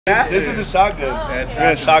This is a shotgun. Yeah, We're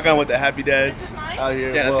in a shotgun with the happy dads out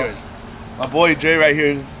here. Yeah, that's yours. My boy Dre right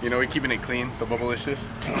here. You know, we're keeping it clean, the bubblicious.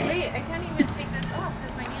 Wait, I can't even take this off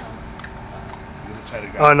because my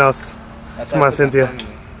nails. Oh no, come on, Cynthia.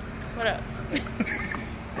 What up?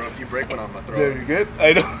 Bro, if you break one, I'm gonna throw There, it. you good?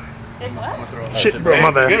 I know. It's I'm what? gonna throw it. Shit, bro, my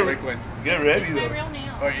bad. Get ready My though. real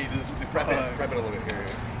nail. Oh, you just prep it a little bit here.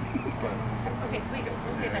 Okay, wait.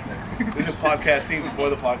 This is podcasting before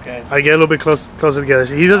the podcast. I get a little bit closer together.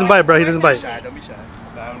 He doesn't bite, bro. He doesn't bite. Don't be shy.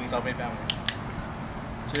 Family. Self-made family.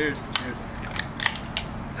 Cheers. Cheers.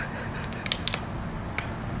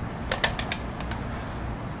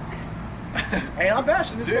 Hey, I'm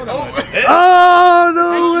bashing this one. Oh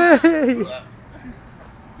no way!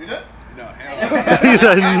 You good? No, hell. He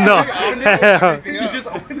said no. You just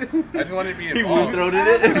opened it. I just wanted to be involved. A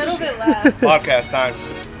little bit less. Podcast time.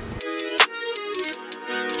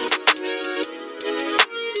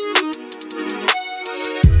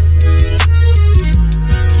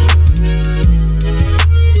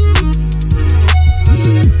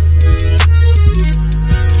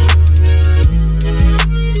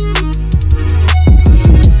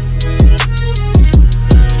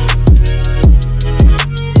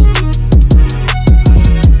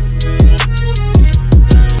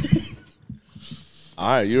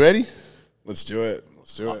 All right, you ready? Let's do it.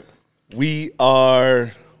 Let's do it. We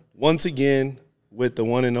are once again with the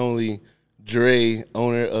one and only Dre,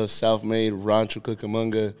 owner of self-made Rancho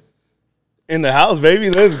Cucamonga, in the house, baby.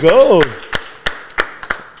 Let's go.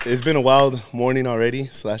 It's been a wild morning already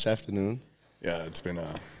 / afternoon. Yeah, it's been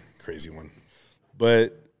a crazy one.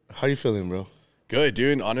 But how you feeling, bro? Good,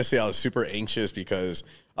 dude. Honestly, I was super anxious because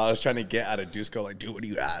I was trying to get out of Dusko, like, dude, what are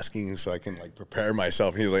you asking? So I can, like, prepare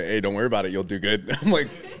myself. And he was like, hey, don't worry about it. You'll do good. I'm like,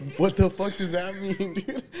 what the fuck does that mean,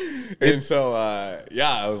 dude? And so, yeah,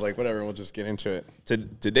 I was like, whatever, we'll just get into it.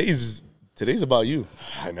 Today's about you.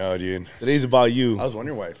 I know, dude. Today's about you. I was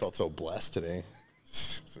wondering why I felt so blessed today.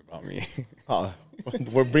 It's about me.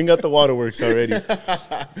 We're bring out the waterworks already.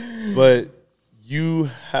 But you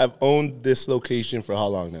have owned this location for how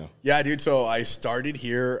long now? Yeah, dude. So I started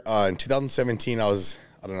here in 2017. I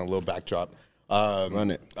don't know, a little backdrop.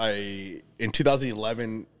 Run it. In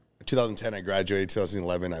 2010, I graduated.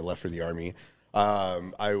 2011, I left for the Army.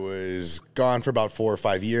 I was gone for about 4 or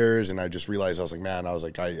 5 years, and I just realized, I was like, man,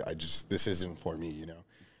 this isn't for me, you know?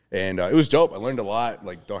 And it was dope. I learned a lot.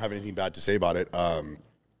 Like, don't have anything bad to say about it. I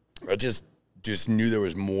just knew there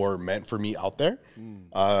was more meant for me out there.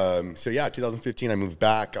 So yeah, 2015, I moved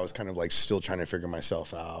back. I was kind of like still trying to figure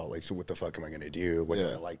myself out. Like, so what the fuck am I going to do? What do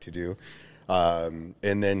I like to do? And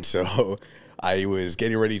then so I was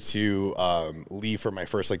getting ready to leave for my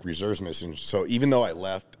first like reserves mission. So even though I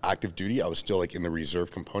left active duty, I was still like in the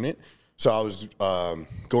reserve component. So I was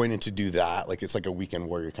going in to do that. Like, it's like a weekend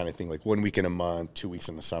warrior kind of thing, like 1 week in a month, 2 weeks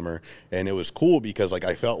in the summer. And it was cool because like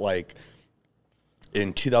I felt like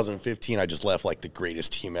in 2015, I just left like the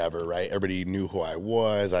greatest team ever, right? Everybody knew who I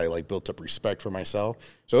was. I like built up respect for myself.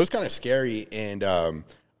 So it was kind of scary. And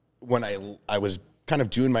when I was kind of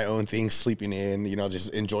doing my own thing, sleeping in, you know,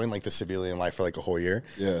 just enjoying like the civilian life for like a whole year.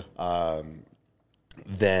 Yeah.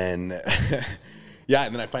 Then, yeah,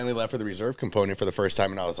 and then I finally left for the reserve component for the first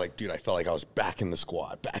time, and I was like, dude, I felt like I was back in the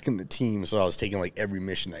squad, back in the team. So I was taking like every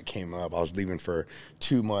mission that came up. I was leaving for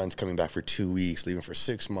 2 months, coming back for 2 weeks, leaving for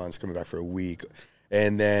 6 months, coming back for a week.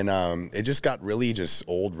 And then it just got really just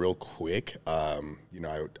old real quick. You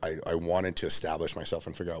know, I wanted to establish myself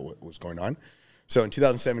and figure out what was going on. So in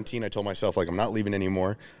 2017, I told myself, like, I'm not leaving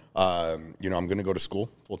anymore. You know, I'm going to go to school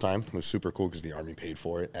full time. It was super cool because the Army paid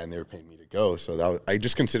for it, and they were paying me to go. So I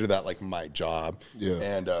just considered that like my job. Yeah.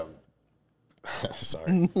 And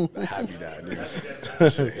sorry, the happy dad, dude.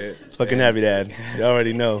 Hit. Fucking happy dad. You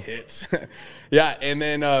already know. Hits. Yeah, and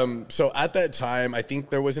then so at that time, I think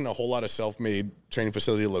there wasn't a whole lot of self-made training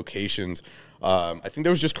facility locations. I think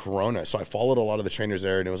there was just Corona, so I followed a lot of the trainers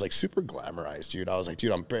there, and it was like super glamorized, dude. I was like,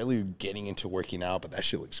 dude, I'm barely getting into working out, but that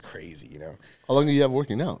shit looks crazy, you know? How long do you have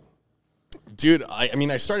working out? Dude, I mean,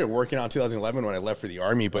 I started working out in 2011 when I left for the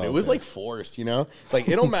Army, but it was like forced, you know? Like,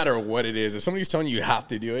 it don't matter what it is. If somebody's telling you have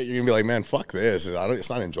to do it, you're going to be like, man, fuck this. It's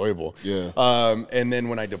not enjoyable. Yeah. And then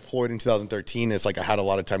when I deployed in 2013, it's like I had a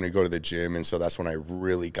lot of time to go to the gym, and so that's when I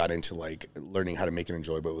really got into, like, learning how to make it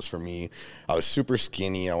enjoyable. It was for me. I was super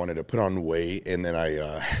skinny. I wanted to put on weight, and then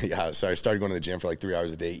so I started going to the gym for, like, 3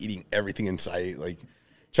 hours a day, eating everything in sight, like,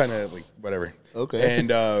 trying to, like, whatever. Okay.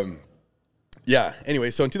 And, yeah,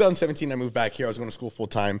 anyway, so in 2017, I moved back here. I was going to school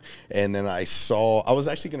full-time, and then I was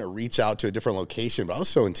actually going to reach out to a different location, but I was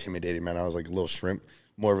so intimidated, man. I was like a little shrimp,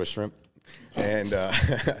 more of a shrimp. And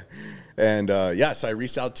yeah, so I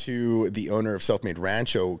reached out to the owner of Self-Made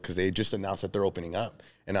Rancho because they just announced that they're opening up.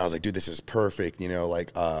 And I was like, dude, this is perfect. You know,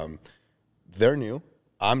 like they're new.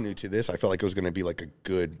 I'm new to this. I felt like it was going to be like a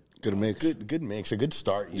good mix, a good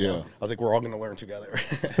start. You know? I was like, we're all going to learn together.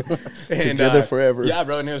 And, together forever. Yeah,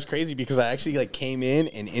 bro. And it was crazy because I actually like came in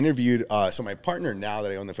and interviewed. So my partner now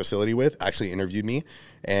that I own the facility with actually interviewed me.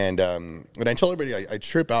 And I told everybody I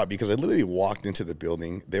trip out because I literally walked into the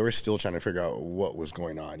building. They were still trying to figure out what was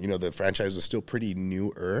going on. You know, the franchise was still pretty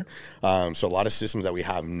newer. So a lot of systems that we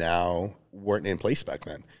have now weren't in place back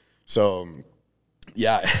then. So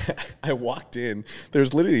yeah, I walked in.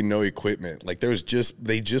 There's literally no equipment. Like they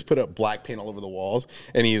just put up black paint all over the walls,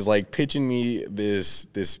 and he's like pitching me this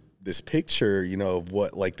picture, you know, of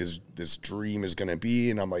what like this dream is gonna be,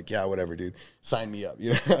 and I'm like, yeah, whatever, dude, sign me up.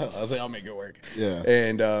 You know, I was like, I'll make it work. Yeah,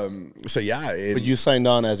 and so yeah. But you signed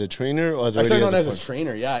on as a trainer, or I signed on as a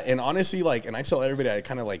trainer, yeah. And honestly, like, and I tell everybody, I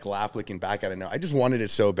kind of like laugh looking back at it now. I just wanted it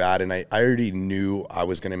so bad, and I already knew I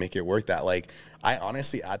was gonna make it work. That like, I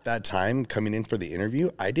honestly at that time coming in for the interview,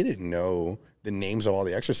 I didn't know the names of all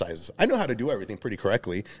the exercises. I know how to do everything pretty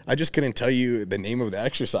correctly. I just couldn't tell you the name of the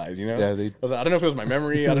exercise, you know? Yeah, I was like, I don't know if it was my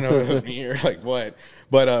memory. I don't know if it was me or like what.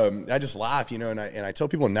 But I just laugh, you know, and I tell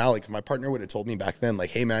people now, like if my partner would have told me back then,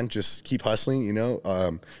 like, hey man, just keep hustling, you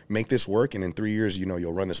know, make this work. And in 3 years, you know,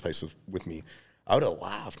 you'll run this place with me. I would have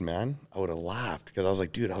laughed, man. I would have laughed because I was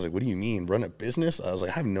like, dude, what do you mean run a business? I was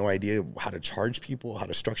like, I have no idea how to charge people, how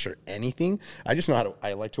to structure anything. I just know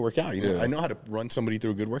I like to work out. You know, I know how to run somebody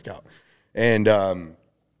through a good workout. And,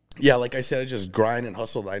 yeah, like I said, I just grind and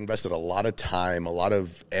hustled. I invested a lot of time, a lot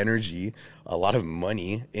of energy, a lot of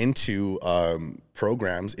money into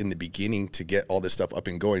programs in the beginning to get all this stuff up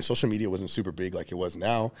and going. Social media wasn't super big like it was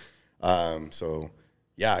now. So,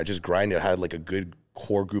 yeah, I just grinded. I had like a good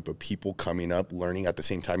core group of people coming up, learning at the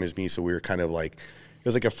same time as me. So we were kind of like, it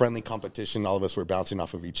was like a friendly competition. All of us were bouncing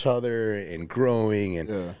off of each other and growing.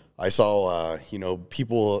 And I saw, you know,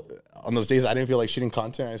 people on those days I didn't feel like shooting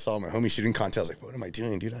content. I saw my homie shooting content. I was like, what am I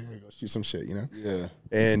doing, dude? I gotta go shoot some shit, you know? Yeah.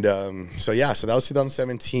 And so that was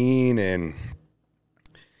 2017, and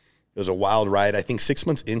it was a wild ride. I think 6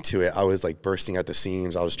 months into it, I was like bursting at the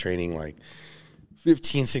seams. I was training like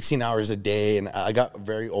 15, 16 hours a day, and I got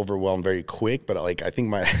very overwhelmed very quick. But like, I think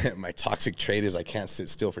my toxic trait is I can't sit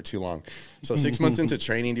still for too long. So 6 months into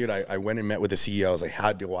training, dude, I went and met with the CEO. I was like,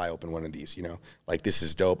 how do I open one of these? You know, like, this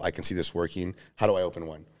is dope. I can see this working. How do I open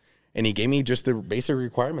one? And he gave me just the basic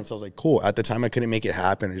requirements. I was like, cool. At the time, I couldn't make it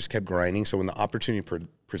happen. I just kept grinding. So when the opportunity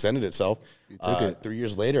presented itself, 3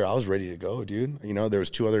 years later, I was ready to go, dude. You know, there was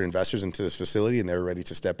 2 other investors into this facility, and they were ready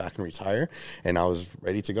to step back and retire. And I was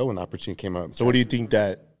ready to go when the opportunity came up. So what do you think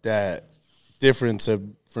that difference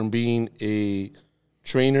from being a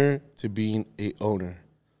trainer to being a owner?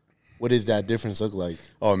 What does that difference look like?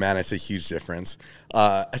 Oh, man, it's a huge difference.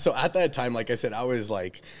 So at that time, like I said, I was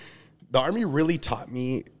like, the Army really taught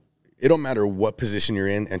me, it don't matter what position you're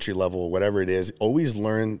in, entry level, whatever it is, always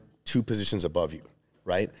learn 2 positions above you,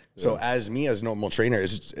 right? Yeah. So as a normal trainer,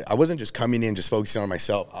 I wasn't just coming in, just focusing on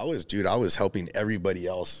myself. I was helping everybody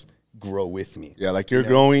else grow with me. Yeah, like you're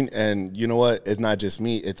growing, and you know what? It's not just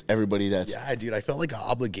me, it's everybody that's... Yeah, dude, I felt like an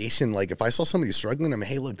obligation. Like if I saw somebody struggling, I'm like,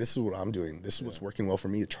 hey, look, this is what I'm doing. This is what's working well for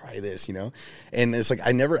me. Try this, you know? And it's like,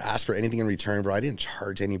 I never asked for anything in return, bro. I didn't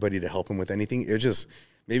charge anybody to help them with anything. It just,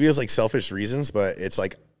 maybe it was like selfish reasons, but it's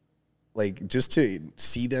like just to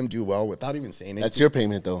see them do well without even saying anything. That's your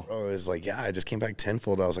payment, though. Bro, it was like, yeah, I just came back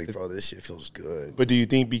tenfold. I was like, bro, this shit feels good. But do you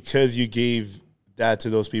think because you gave that to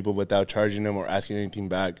those people without charging them or asking anything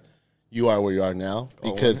back, you are where you are now?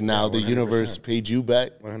 Because now the universe paid you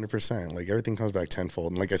back? 100%. Like, everything comes back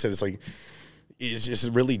tenfold. And like I said, it's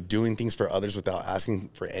just really doing things for others without asking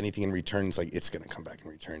for anything in return. It's like, it's going to come back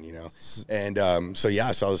in return, you know? And so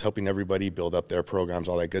I was helping everybody build up their programs,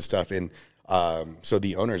 all that good stuff. And so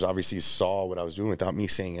the owners obviously saw what I was doing without me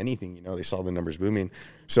saying anything, you know, they saw the numbers booming.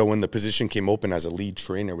 So when the position came open as a lead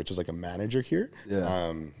trainer, which is like a manager here,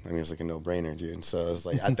 I mean, it's like a no-brainer, dude. So it was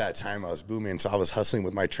like, at that time I was booming. So I was hustling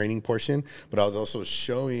with my training portion, but I was also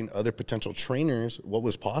showing other potential trainers what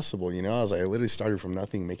was possible. You know, I literally started from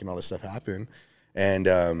nothing, making all this stuff happen.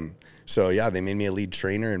 And so, yeah, they made me a lead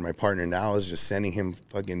trainer, and my partner now is just sending him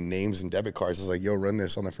fucking names and debit cards. It's like, yo, run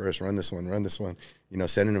this on the first, run this one, you know,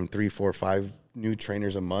 sending him 3, 4, 5 new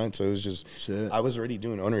trainers a month. So it was just, I was already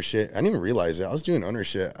doing ownership. I didn't even realize it. I was doing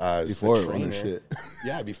ownership before ownership.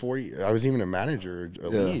 Yeah, before I was even a manager,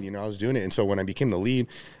 lead, you know, I was doing it. And so when I became the lead,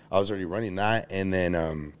 I was already running that. And then,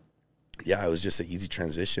 it was just an easy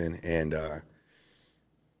transition. And,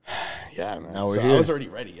 yeah, man. I was already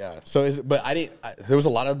ready. Yeah. So, but there was a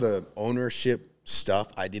lot of the ownership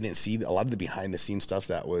stuff I didn't see. A lot of the behind the scenes stuff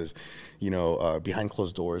that was, you know, behind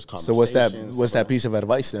closed doors. So what's that piece of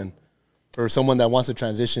advice then? for someone that wants to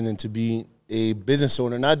transition into being a business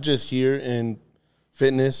owner, not just here in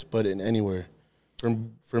fitness, but in anywhere.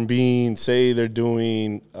 From being, say they're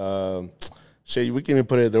doing, shit, we can even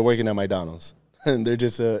put it, they're working at McDonald's and they're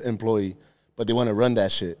just an employee, but they want to run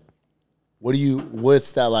that shit.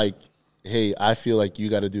 What's that like, hey, I feel like you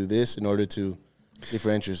got to do this in order to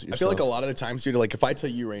differentiate yourself? I feel like a lot of the times, dude, like if I tell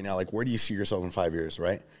you right now, like, where do you see yourself in 5 years,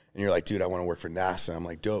 right? And you're like, dude, I want to work for NASA. I'm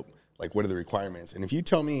like, dope. Like, what are the requirements? And if you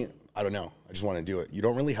tell me, I don't know, I just want to do it, you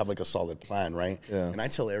don't really have like a solid plan, right? Yeah. And I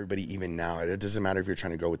tell everybody, even now, it doesn't matter if you're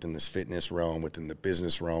trying to go within this fitness realm, within the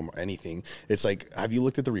business realm, or anything. It's like, have you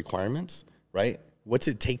looked at the requirements, right? What's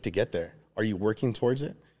it take to get there? Are you working towards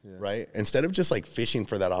it? Yeah. Right? Instead of just like fishing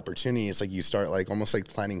for that opportunity, it's like you start like almost like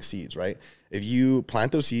planting seeds, right? If you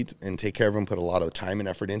plant those seeds and take care of them, put a lot of time and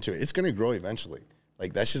effort into it, it's going to grow eventually.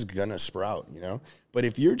 Like that's just going to sprout, you know? But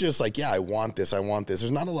if you're just like, yeah, I want this, there's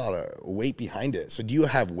not a lot of weight behind it. So do you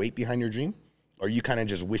have weight behind your dream? Or are you kind of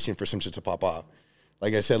just wishing for some shit to pop off?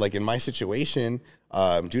 Like I said, like in my situation,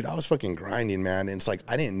 dude, I was fucking grinding, man. And it's like,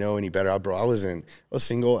 I didn't know any better. Bro, I was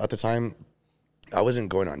single at the time. I wasn't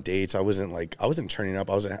going on dates. I wasn't turning up.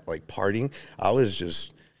 I wasn't like partying. I was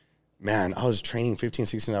just, man, I was training 15,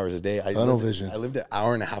 16 hours a day. I lived an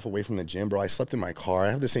hour and a half away from the gym, bro. I slept in my car. I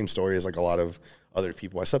have the same story as like a lot of other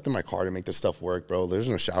people. I slept in my car to make this stuff work, bro. There's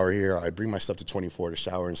no shower here. I'd bring my stuff to 24 to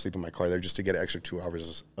shower and sleep in my car there just to get an extra 2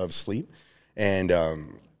 hours of sleep. And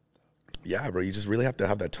yeah, bro, you just really have to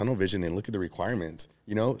have that tunnel vision and look at the requirements,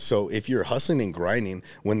 you know? So if you're hustling and grinding,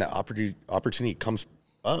 when that opportunity comes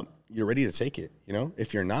up, you're ready to take it, you know?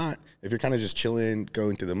 If you're not, if you're kind of just chilling,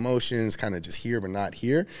 going through the motions, kind of just here but not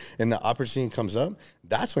here, and the opportunity comes up,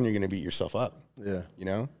 that's when you're going to beat yourself up. Yeah. You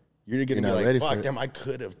know? You're going to be like, fuck, damn, I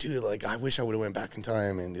could have, dude. Like, I wish I would have went back in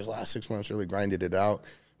time, and these last 6 months really grinded it out.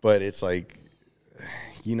 But it's like,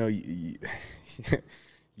 you know, you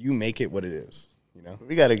make it what it is, you know?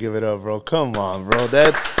 We got to give it up, bro. Come on, bro.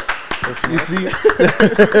 That's you see,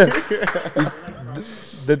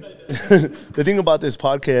 the thing about this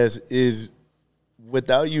podcast is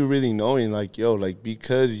without you really knowing, like, yo, like,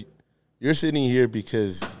 because you're sitting here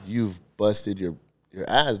because you've busted your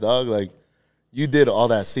ass, dog. Like, you did all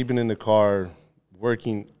that, sleeping in the car,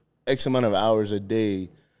 working X amount of hours a day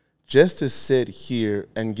just to sit here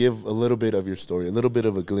and give a little bit of your story, a little bit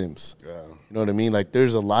of a glimpse. Yeah. You know what I mean? Like,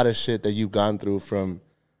 there's a lot of shit that you've gone through from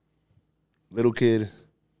little kid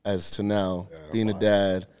as to now, being a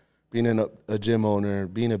dad, being a gym owner,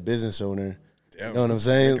 being a business owner. Damn, you know what I'm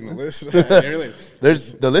saying? The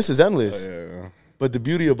list. The list is endless. Oh, yeah. But the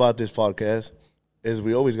beauty about this podcast is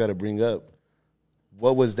we always got to bring up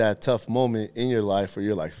what was that tough moment in your life where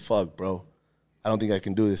you're like, fuck, bro, I don't think I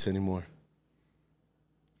can do this anymore.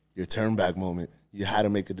 Your turn back moment. You had to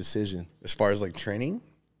make a decision. As far as like training?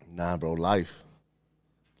 Nah, bro, life.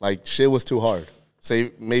 Like, shit was too hard.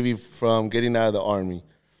 Say maybe from getting out of the army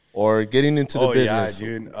or getting into the business. Yeah,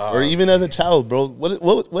 dude. Or even as a child, bro.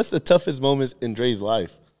 What's the toughest moments in Dre's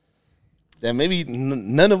life that maybe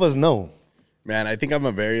none of us know? Man, I think I'm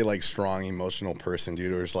a very, like, strong emotional person,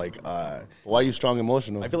 dude. Or it's like, why are you strong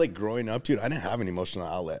emotional? I feel like growing up, dude, I didn't have an emotional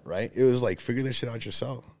outlet, right? It was like, figure this shit out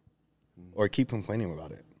yourself or keep complaining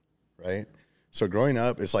about it, right? So growing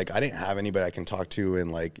up, it's like I didn't have anybody I can talk to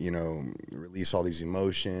and, like, you know, release all these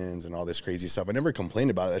emotions and all this crazy stuff. I never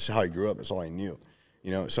complained about it. That's how I grew up. That's all I knew. You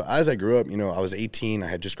know, so as I grew up, you know, I was 18. I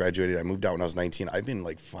had just graduated. I moved out when I was 19. I've been,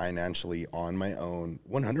 like, financially on my own,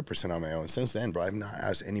 100% on my own. Since then, bro, I've not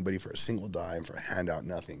asked anybody for a single dime, for a handout,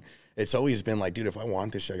 nothing. It's always been like, dude, if I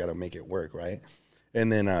want this shit, I got to make it work, right?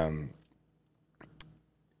 And then,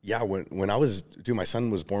 yeah, when I was, dude, my son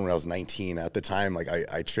was born when I was 19. At the time, like,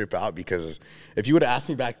 I trip out because if you would have asked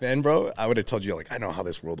me back then, bro, I would have told you, like, I know how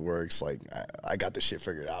this world works. Like, I got this shit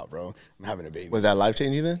figured out, bro. I'm having a baby. Was that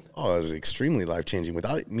life-changing then? Oh, it was extremely life-changing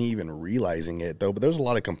without me even realizing it, though. But there's a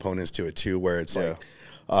lot of components to it, too, where it's like,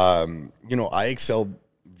 you know, I excelled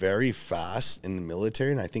very fast in the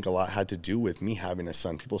military, and I think a lot had to do with me having a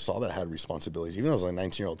son. People saw that I had responsibilities. Even though I was a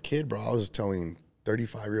 19-year-old kid, bro, I was telling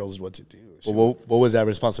 35-year-olds what to do. So, well, what was that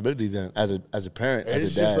responsibility then as a parent, as a dad?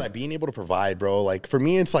 It's just like being able to provide, bro. Like, for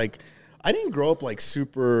me, it's like I didn't grow up like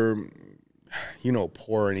super, you know,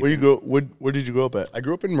 poor or anything. Where did you grow up at? I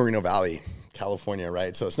grew up in Moreno Valley, California,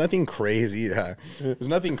 right? So it's nothing crazy. It's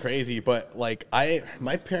nothing crazy, but like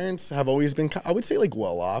my parents have always been, I would say, like,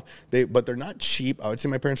 well off. But they're not cheap. I would say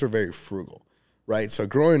my parents were very frugal, right? So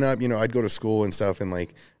growing up, you know, I'd go to school and stuff, and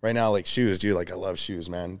like right now, like shoes, dude, like I love shoes,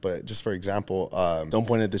 man. But just for example, don't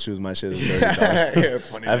point at the shoes. My shit is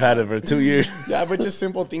dirty. I've had it for 2 years. Yeah, but just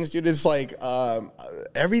simple things, dude. It's like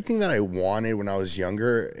everything that I wanted when I was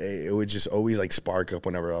younger, it would just always like spark up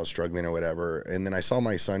whenever I was struggling or whatever. And then I saw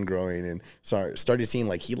my son growing, and started seeing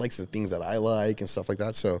like he likes the things that I like and stuff like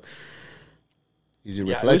that. So. Easy Yeah,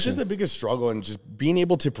 reflection. it was just the biggest struggle, and just being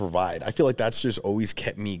able to provide. I feel like that's just always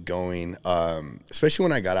kept me going, especially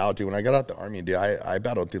when I got out, dude. When I got out the Army, dude, I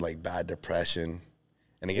battled through like bad depression.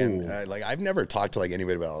 And again, like I've never talked to like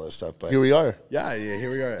anybody about all this stuff, but here we are. Yeah,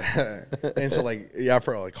 here we are. And so like, yeah,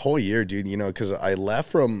 for like whole year, dude, you know, because I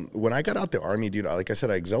left from when I got out the Army, dude. Like I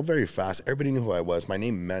said, I excelled very fast. Everybody knew who I was. My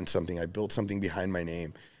name meant something. I built something behind my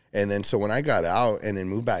name. And then so when I got out and then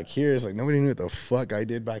moved back here, it's like nobody knew what the fuck I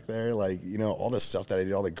did back there. Like, you know, all the stuff that I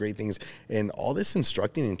did, all the great things. And all this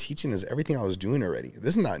instructing and teaching is everything I was doing already.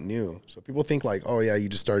 This is not new. So people think like, oh, yeah, you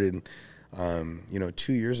just started, you know,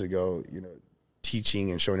 2 years ago, you know,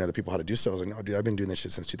 teaching and showing other people how to do stuff. I was like, no, dude, I've been doing this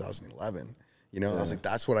shit since 2011. You know, I was like,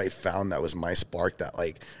 that's what I found that was my spark. That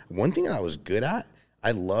like one thing I was good at,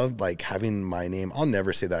 I loved like having my name. I'll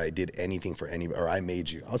never say that I did anything for anybody or I made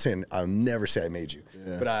you. I'll never say I made you.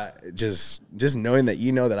 Yeah. But I just knowing that,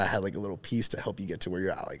 you know, that I had like a little piece to help you get to where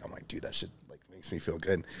you're at. Like, I'm like, dude, that shit like makes me feel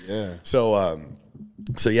good. Yeah. So,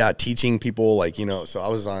 so yeah, teaching people like, you know, so I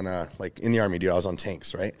was on like in the Army, dude, I was on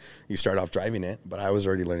tanks, right? You start off driving it, but I was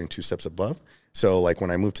already learning 2 steps above. So like when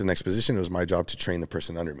I moved to the next position, it was my job to train the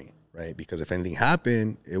person under me, right? Because if anything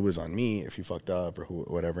happened, it was on me if you fucked up or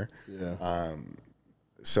whatever. Yeah.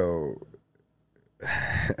 So, all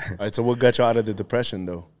right. So, what got you out of the depression,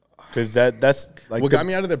 though? Because that's like what got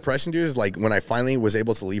me out of the depression, dude. Is like when I finally was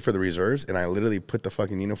able to leave for the reserves, and I literally put the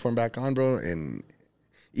fucking uniform back on, bro. And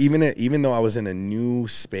even though I was in a new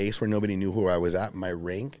space where nobody knew who I was at, my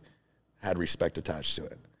rank had respect attached to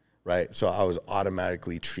it, right? So I was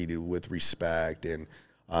automatically treated with respect, and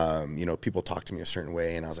you know, people talked to me a certain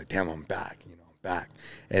way, and I was like, damn, I'm back, you know. Back,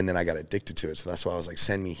 and then I got addicted to it, so that's why I was like,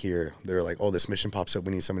 send me here. They were like, oh, this mission pops up,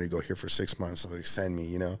 we need somebody to go here for 6 months. I was like, send me,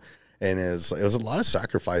 you know. And it was a lot of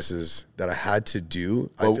sacrifices that I had to do.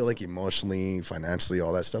 I feel like emotionally, financially,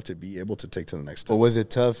 all that stuff to be able to take to the next step. But was it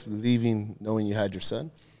tough leaving knowing you had your son?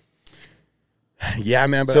 Yeah,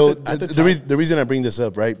 man. But so the reason I bring this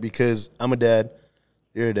up, right, because I'm a dad,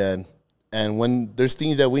 you're a dad, and when there's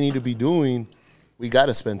things that we need to be doing, we got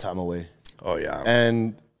to spend time away. Oh yeah.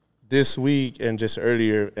 And this week and just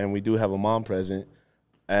earlier, and we do have a mom present.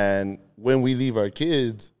 And when we leave our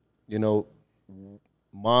kids, you know,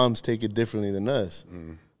 moms take it differently than us.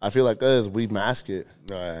 I feel like us, we mask it.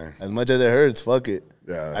 As much as it hurts, fuck it.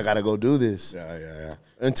 Yeah. I got to go do this. Yeah.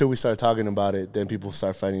 Until we start talking about it, then people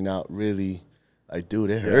start finding out really, like, dude,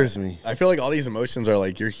 it hurts me. I feel like all these emotions are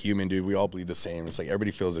like, you're human, dude. We all bleed the same. It's like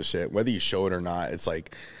everybody feels this shit. Whether you show it or not, it's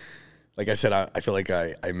like I said, I feel like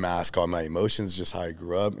I mask all my emotions, just how I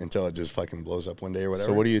grew up, until it just fucking blows up one day or whatever.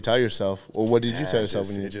 So what do you tell yourself? Or what did you tell yourself?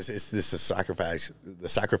 It's this sacrifice. The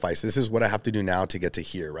sacrifice. This is what I have to do now to get to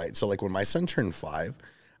here, right? So like when my son turned 5,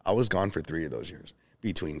 I was gone for 3 of those years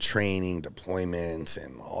between training, deployments,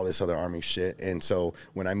 and all this other Army shit. And so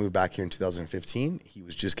when I moved back here in 2015, he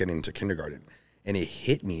was just getting into kindergarten. And it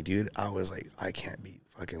hit me, dude. I was like, I can't be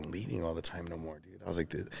fucking leaving all the time no more, dude. I was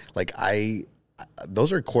like,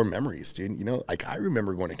 those are core memories, dude. You know, like I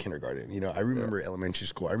remember going to kindergarten. You know, I remember elementary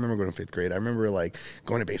school. I remember going to 5th grade. I remember like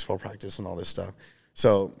going to baseball practice and all this stuff.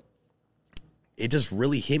 So it just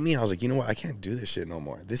really hit me. I was like, you know what? I can't do this shit no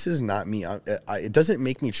more. This is not me. It doesn't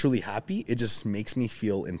make me truly happy. It just makes me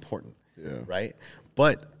feel important. Yeah. Right.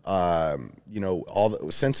 But you know,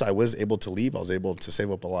 since I was able to leave, I was able to save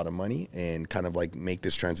up a lot of money and kind of like make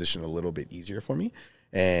this transition a little bit easier for me.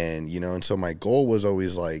 And, you know, and so my goal was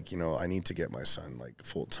always like, you know, I need to get my son like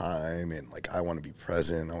full time, and like I want to be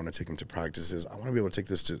present. I want to take him to practices. I want to be able to take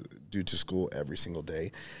this dude to school every single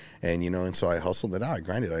day. And, you know, and so I hustled it out. I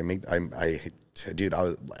grinded. Dude, I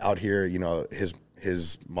was out here, you know,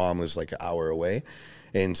 his mom lives like an hour away.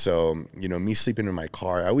 And so, you know, me sleeping in my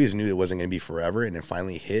car, I always knew it wasn't going to be forever. And it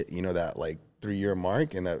finally hit, you know, that like 3-year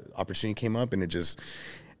mark, and that opportunity came up, and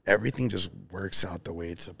everything just works out the way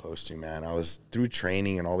it's supposed to, man. I was through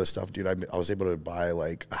training and all this stuff, dude. I was able to buy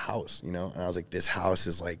like a house, you know, and I was like, this house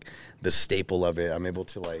is like the staple of it. I'm able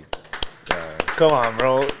to like, come on,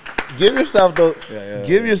 bro. Give yourself those.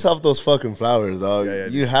 Give yourself those fucking flowers, dog.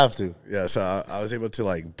 You have to. Yeah. So I was able to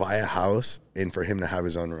like buy a house and for him to have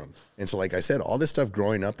his own room. And so, like I said, all this stuff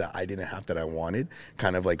growing up that I didn't have that I wanted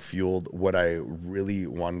kind of like fueled what I really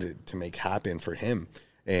wanted to make happen for him.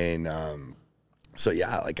 And So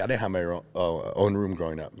yeah, like I didn't have my own room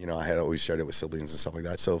growing up. You know, I had always shared it with siblings and stuff like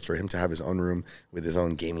that. So for him to have his own room with his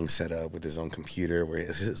own gaming setup, with his own computer, where he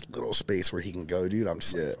has his little space where he can go, dude, I'm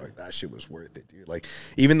just like, fuck, that shit was worth it, dude. Like,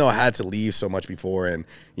 even though I had to leave so much before, and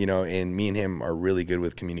you know, and me and him are really good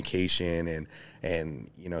with communication, and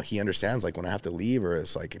you know, he understands like when I have to leave, or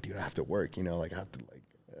it's like, dude, I have to work. You know, like I have to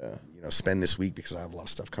like, you know, spend this week because I have a lot of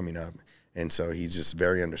stuff coming up. And so he's just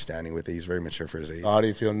very understanding with it. He's very mature for his age. How do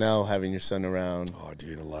you feel now having your son around? Oh,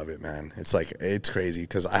 dude, I love it, man. It's like, it's crazy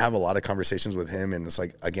because I have a lot of conversations with him. And it's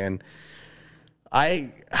like, again,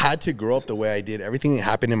 I had to grow up the way I did. Everything that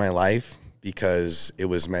happened in my life because it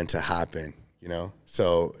was meant to happen, you know?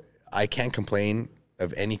 So I can't complain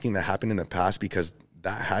of anything that happened in the past because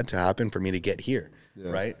that had to happen for me to get here,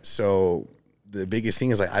 right? So the biggest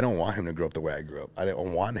thing is like, I don't want him to grow up the way I grew up. I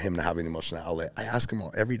don't want him to have an emotional outlet. I ask him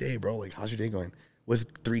every day, bro, like, how's your day going? What's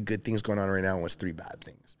 3 good things going on right now? And what's 3 bad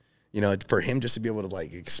things? You know, for him just to be able to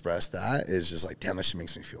like express that is just like, damn, that shit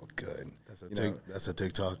makes me feel good. That's a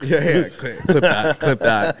TikTok. Yeah, clip that, clip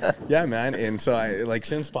that. Yeah, man. And so I like,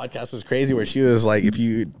 since podcast was crazy, where she was like, if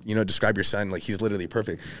you know, describe your son, like he's literally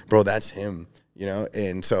perfect, bro. That's him. You know,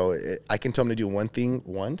 and so I can tell him to do one thing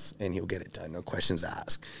once and he'll get it done. No questions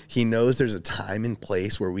asked. He knows there's a time and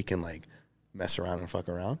place where we can like mess around and fuck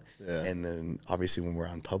around. Yeah. And then obviously when we're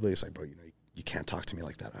out in public, it's like, bro, you know, you can't talk to me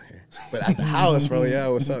like that out here. But at the house, bro, yeah,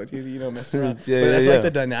 what's up, dude? You know, messing around. But that's like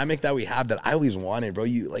the dynamic that we have that I always wanted, bro.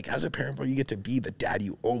 You like, as a parent, bro, you get to be the dad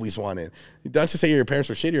you always wanted. Not to say your parents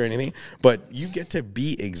were shitty or anything, but you get to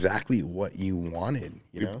be exactly what you wanted.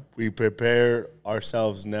 You know, we prepare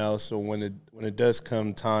ourselves now, so when it does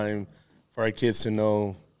come time for our kids to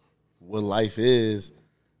know what life is,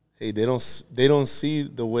 hey, they don't see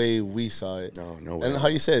the way we saw it. No way. And how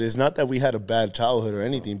you said, it's not that we had a bad childhood or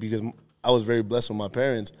anything, because I was very blessed with my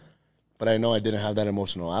parents, but I know I didn't have that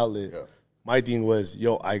emotional outlet. Yeah. My thing was,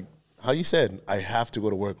 how you said, I have to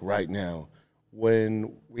go to work right now.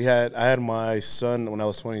 When I had my son when I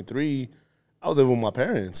was 23, I was living with my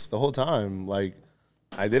parents the whole time. Like,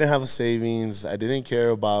 I didn't have a savings. I didn't care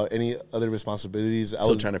about any other responsibilities. I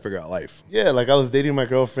was trying to figure out life. Yeah, like I was dating my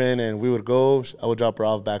girlfriend, and we would go. I would drop her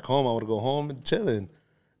off back home. I would go home and chilling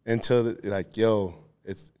until like,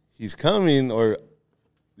 he's coming or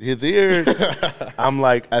he's here. I'm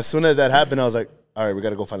like, as soon as that happened, I was like, all right, we got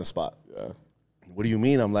to go find a spot. Yeah. What do you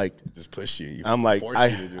mean? I'm like, just push you. I'm like,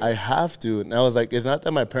 I have to. And I was like, it's not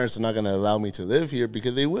that my parents are not going to allow me to live here,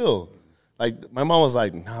 because they will. Like, my mom was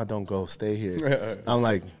like, no, don't go, stay here. I'm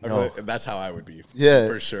like, no. That's how I would be. Yeah.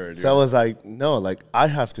 For sure, dude. So I was like, no, like, I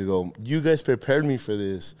have to go. You guys prepared me for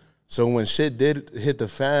this. So when shit did hit the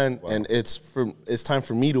fan, and it's time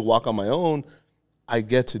for me to walk on my own, I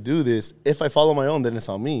get to do this. If I follow my own, then it's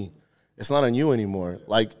on me. It's not on you anymore.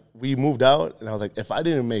 Like, we moved out, and I was like, if I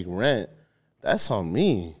didn't make rent, that's on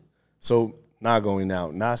me. So not going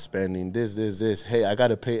out, not spending, this. Hey, I got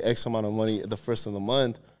to pay X amount of money the first of the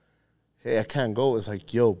month. Hey, I can't go. It's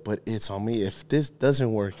like, yo, but it's on me. If this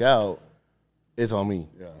doesn't work out, it's on me.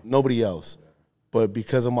 Yeah. Nobody else. Yeah. But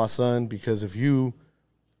because of my son, because of you,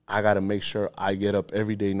 I got to make sure I get up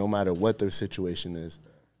every day no matter what their situation is.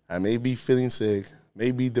 I may be feeling sick,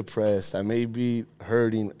 may be depressed, I may be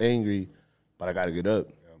hurting, angry, but I got to get up.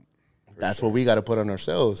 Yeah, that's what we got to put on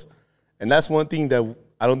ourselves. And that's one thing that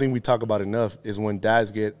I don't think we talk about enough, is when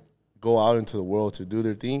dads go out into the world to do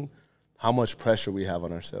their thing, how much pressure we have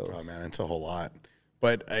on ourselves. Oh, man, it's a whole lot.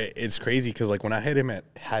 But it's crazy because, like, when I had him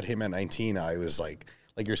at 19, I was like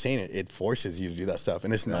you're saying, it forces you to do that stuff.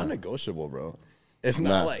 And it's not negotiable, bro. It's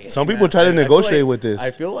not like... Some people try to negotiate with this.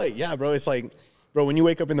 I feel like, yeah, bro, it's like, bro, when you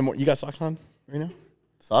wake up in the morning, you got socks on right now?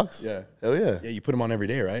 Socks? Yeah. Hell yeah. Yeah, you put them on every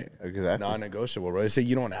day, right? Exactly. Non-negotiable, bro. It's like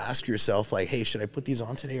you don't ask yourself, like, hey, should I put these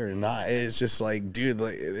on today or not? It's just like, dude,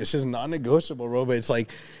 like, it's just non-negotiable, bro. But it's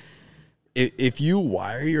like, if you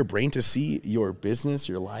wire your brain to see your business,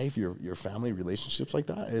 your life, your family relationships like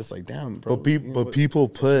that, it's like, damn, bro. But people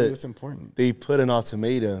put... It's important. They put an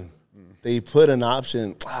ultimatum. They put an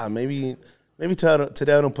option. Maybe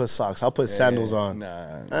today I don't put socks. I'll put sandals on.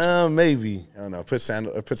 Nah. Maybe. I don't know. Put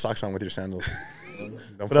socks on with your sandals.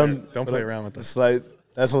 Don't play around with that. It's like,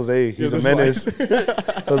 that's Jose. He's a menace.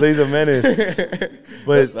 Jose's a menace.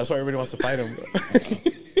 But that's why everybody wants to fight him.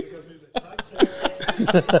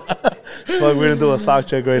 Fuck, we're gonna do a sock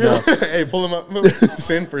check right now. Hey, pull him up.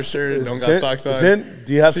 Sin for sure. Don't got socks on. Sin,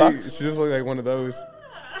 do you have socks? She just looked like one of those.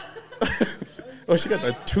 Oh, she got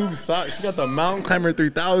the tube socks. She got the Mountain Climber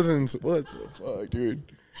 3000s. What the fuck, dude?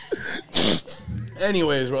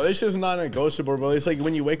 Anyways, bro, it's just not negotiable, bro. It's like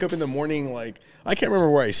when you wake up in the morning, like, I can't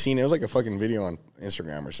remember where I seen it. It was like a fucking video on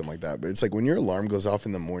Instagram or something like that. But it's like when your alarm goes off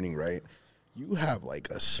in the morning, right? you have like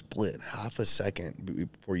a split half a second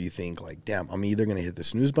before you think like, damn, I'm either going to hit the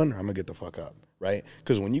snooze button or I'm going to get the fuck up, right?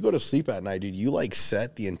 Because when you go to sleep at night, dude, you like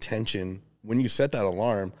set the intention. When you set that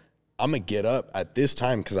alarm, I'm going to get up at this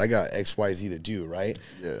time because I got X, Y, Z to do, right?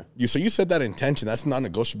 Yeah. So you set that intention. That's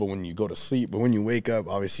non-negotiable when you go to sleep. But when you wake up,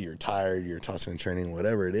 obviously you're tired, you're tossing and turning,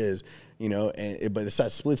 whatever it is, you know. But it's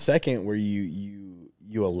that split second where you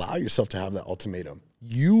allow yourself to have that ultimatum.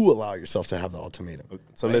 You allow yourself to have the ultimatum.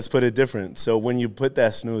 So let's put it different. So when you put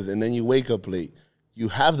that snooze and then you wake up late, you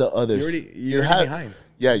have the others. You're already behind.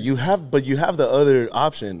 Yeah, you have the other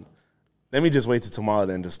option. Let me just wait till tomorrow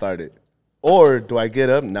then to start it. Or do I get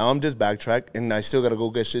up, now I'm just backtrack, and I still got to go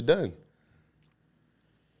get shit done?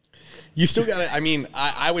 You still got to, I mean,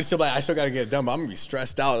 I would still be like, I still got to get it done, but I'm going to be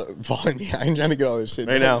stressed out falling behind trying to get all this shit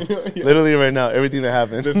right done. Now. Yeah. Literally right now, everything that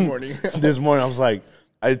happened. This morning. This morning, I was like,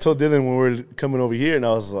 I told Dylan when we were coming over here, and I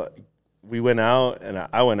was like, we went out, and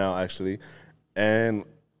I went out actually, and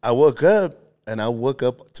I woke up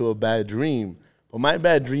to a bad dream. But my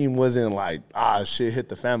bad dream wasn't like, shit hit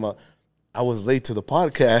the fan. I was late to the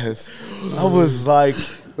podcast. I was like,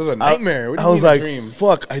 it was a nightmare. What do you I was mean like, a dream?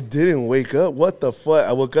 fuck, I didn't wake up. What the fuck?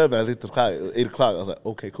 I woke up and I looked at the clock, 8 o'clock. I was like,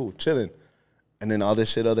 okay, cool, chilling. And then all this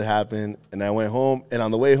shit other happened, and I went home. And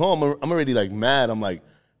on the way home, I'm already like mad. I'm like,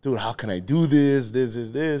 dude, how can I do this?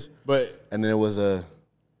 And then it was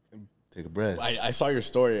take a breath. I saw your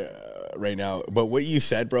story right now, but what you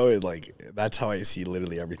said, bro, is like, that's how I see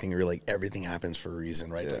literally everything. You're like, everything happens for a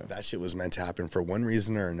reason, right? Yeah. Like that shit was meant to happen for one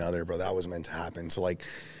reason or another, bro. That was meant to happen. So like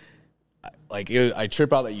I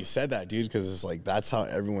trip out that you said that, dude, because it's like, that's how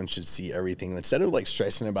everyone should see everything. Instead of like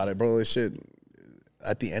stressing about it, bro, this shit,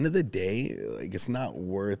 at the end of the day, like it's not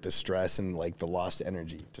worth the stress and like the lost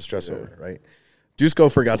energy to stress over, right? Juice Go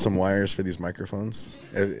forgot some wires for these microphones,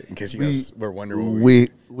 in case you guys were wondering.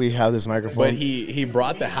 We have this microphone, but he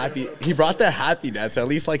brought the happiness. At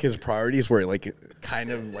least like his priorities were like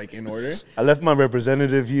kind of like in order. I left my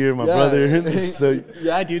representative here, my brother. So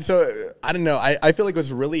yeah, dude. So I don't know. I feel like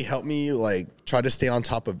what's really helped me like try to stay on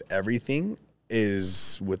top of everything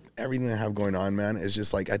is with everything I have going on, man. Is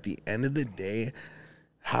just like at the end of the day,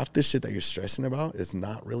 half the shit that you're stressing about is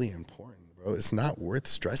not really important. Bro, it's not worth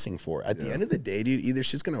stressing for. At the end of the day, dude, either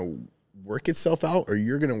shit's gonna work itself out or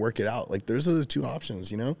you're gonna work it out. Like those are the two options,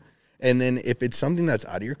 you know? And then if it's something that's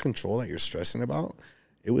out of your control that you're stressing about,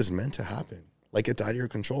 it was meant to happen. Like it's out of your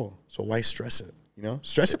control. So why stress it? You know?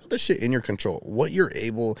 Stress about the shit in your control. What you're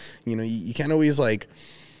able, you know, you can't always like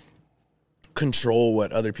control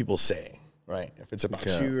what other people say. Right, if it's about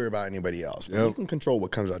you or about anybody else, but you can control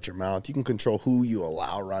what comes out your mouth. You can control who you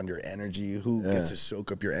allow around your energy, who gets to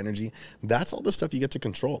soak up your energy. That's all the stuff you get to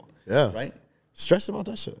control. Yeah, right. Stress about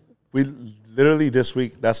that shit. We literally this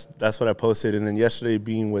week. That's what I posted, and then yesterday,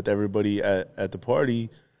 being with everybody at the party,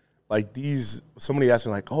 like somebody asked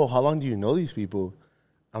me like, "Oh, how long do you know these people?"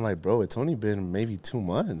 I'm like, "Bro, it's only been maybe 2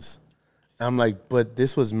 months." I'm like, "But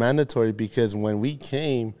this was mandatory because when we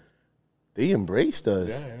came." They embraced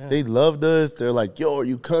us. Yeah. They loved us. They're like, yo, are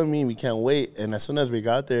you coming? We can't wait. And as soon as we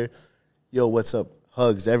got there, yo, what's up?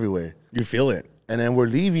 Hugs everywhere. You feel it. And then we're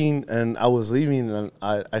leaving, and I was leaving, and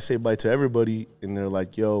I say bye to everybody, and they're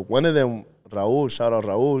like, yo, one of them, Raul, shout out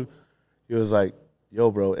Raul, he was like, yo,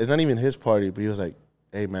 bro, it's not even his party, but he was like,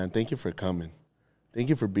 hey, man, thank you for coming. Thank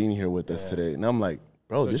you for being here with us today. And I'm like,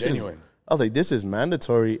 bro, so this genuine. I was like, this is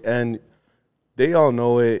mandatory, and they all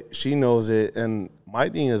know it. She knows it, and my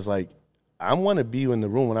thing is like, I want to be in the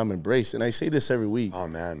room when I'm embraced, and I say this every week. Oh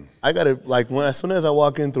man, I gotta like as soon as I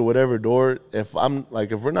walk in through whatever door, if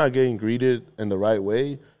we're not getting greeted in the right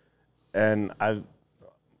way, and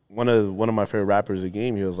one of my favorite rappers, The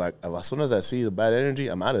Game, he was like, as soon as I see the bad energy,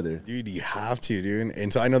 I'm out of there. Dude, you have to, dude.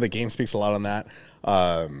 And so I know The Game speaks a lot on that.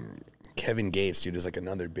 Kevin Gage, dude, is like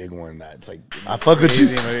another big one that's like I fuck with you.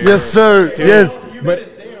 Yes, sir. Dude. Yes,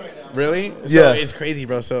 but. Really? Yeah. So it's crazy,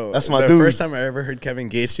 bro. So that's my the dude. First time I ever heard Kevin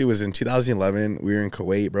Gage was in 2011. We were in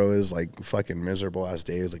Kuwait, bro. It was like fucking miserable ass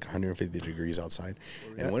day. It was like 150 degrees outside.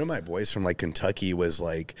 And one of my boys from like Kentucky was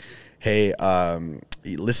like, hey,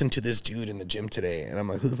 listen to this dude in the gym today. And I'm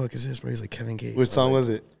like, who the fuck is this, bro? He's like, Kevin Gage. Which song was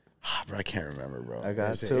it? Bro, I can't remember, bro. I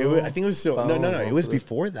got I think it was still no. It was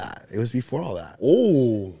before that. It was before all that.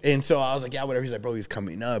 Oh. And so I was like, yeah, whatever. He's like, bro, he's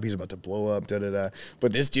coming up. He's about to blow up. Da da da.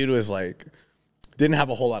 But this dude was like, didn't have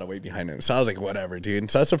a whole lot of weight behind him. So I was like, whatever,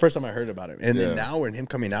 dude. So that's the first time I heard about him. And then now when him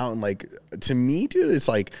coming out and like, to me, dude, it's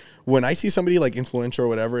like when I see somebody like influential or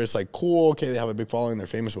whatever, it's like, cool, okay, they have a big following, they're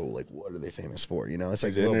famous, but like, what are they famous for? You know, it's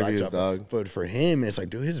like a little backdrop. Dog. But for him, it's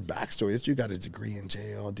like, dude, his backstory, this dude got his degree in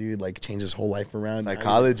jail, dude, like changed his whole life around.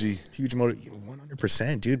 Psychology. Huge motive,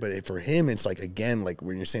 100%, dude. But for him, it's like, again, like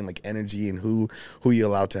when you're saying like energy and who you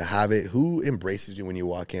allow to have it, who embraces you when you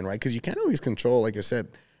walk in, right? Because you can't always control, like I said,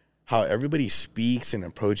 how everybody speaks and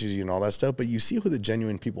approaches you and all that stuff, but you see who the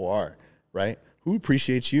genuine people are, right? Who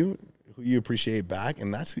appreciates you, who you appreciate back,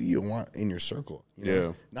 and that's who you want in your circle. You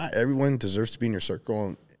know? Not everyone deserves to be in your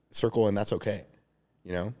circle, and that's okay.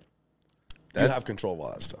 You know, you have control of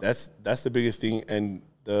all that stuff. That's the biggest thing. And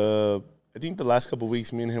I think the last couple of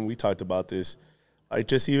weeks, me and him, we talked about this, like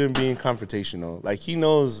just even being confrontational. Like he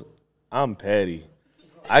knows I'm petty.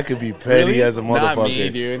 I could be petty as a motherfucker. Not me,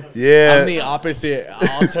 dude. Yeah. I'm the opposite.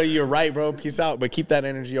 I'll tell you, you're right, bro. Peace out. But keep that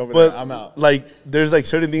energy over there. I'm out. Like, there's like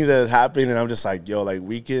certain things that happen, and I'm just like, yo, like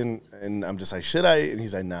we can, and I'm just like, should I? And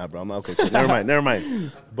he's like, nah, bro. I'm like, okay, cool. Never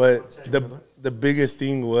mind. But the biggest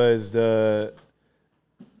thing was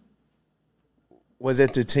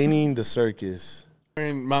entertaining the circus. We're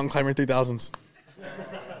in Mountain Climber 3000s.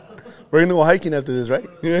 We're gonna go hiking after this, right?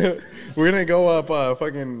 Yeah. We're gonna go up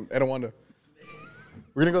fucking Etowanda.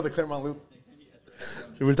 We're gonna go to the Claremont Loop.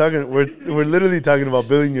 We're literally talking about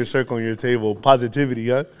building your circle on your table. Positivity,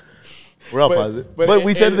 huh? We're all positive. But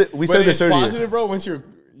we said this earlier. Positive, bro. Once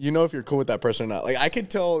you know if you're cool with that person or not. Like I could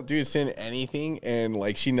tell, dude, saying anything, and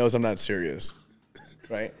like she knows I'm not serious.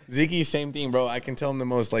 Right? Ziggy, same thing, bro. I can tell him the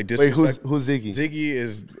most like disrespect. Wait, who's Ziggy? Ziggy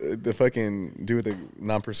is the fucking dude with the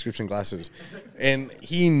non-prescription glasses. And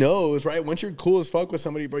he knows, right? Once you're cool as fuck with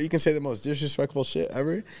somebody, bro, you can say the most disrespectful shit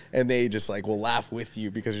ever. And they just like will laugh with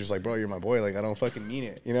you because you're just like, bro, you're my boy. Like, I don't fucking mean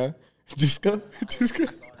it, you know? Just go. If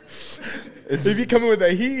you come in with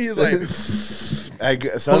that heat, he's like,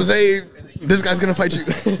 Jose, this guy's gonna fight you.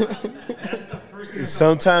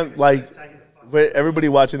 Sometimes, like, everybody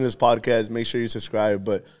watching this podcast, make sure you subscribe.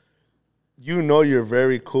 But you know you're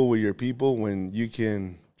very cool with your people when you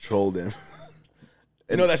can troll them.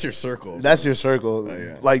 You know that's your circle. That's your circle. Oh,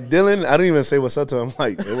 yeah. Like Dylan, I don't even say what's up to him. I'm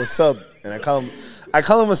like, hey, what's up? And I call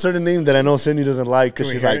him a certain name that I know Cindy doesn't like because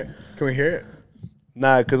she's like, can we hear it?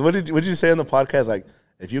 Nah, because what did you say on the podcast? Like,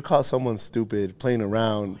 if you call someone stupid playing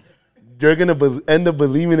around, you're gonna end up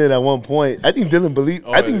believing it at one point. I think Dylan believed.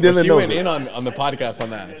 I think Dylan knows. She went in on the podcast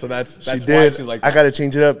on that, so that's she why did. she's like, I gotta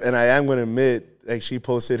change it up, and I am gonna admit, like she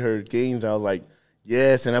posted her games, and I was like,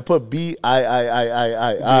 yes, and I put B-I.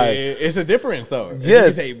 It's a difference though.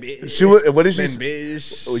 Yes, say bitch. She was. What did she?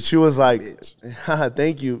 Bitch. She was like,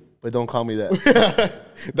 thank you, but don't call me that.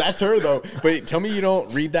 That's her though. But tell me you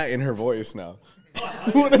don't read that in her voice now.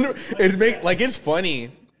 It's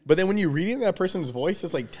funny. But then when you read it in that person's voice,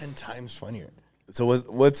 it's like 10 times funnier. So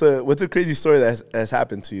what's a crazy story that has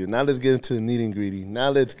happened to you? Now let's get into the nitty and gritty. Now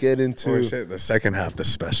let's get into the second half, the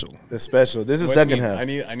special. The special. This is the second half. I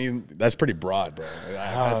need. That's pretty broad, bro.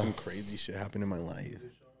 I've had some crazy shit happen in my life.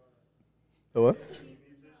 The what?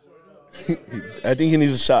 I think he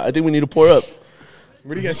needs a shot. I think we need to pour up.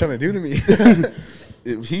 What are you guys trying to do to me?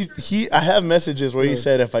 I have messages where he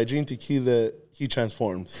said if I drink tequila, he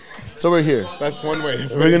transforms. So we're here. That's one way to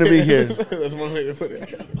put it. We're gonna be here. That's one way to put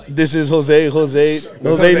it. This is Jose,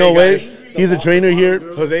 no way. He's a trainer here.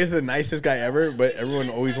 Jose's the nicest guy ever, but everyone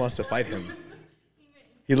always wants to fight him.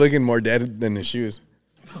 He's looking more dead than his shoes.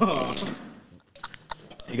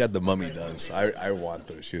 He got the mummy duns. I want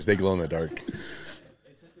those shoes. They glow in the dark.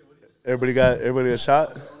 Everybody got a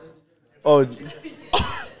shot? Oh,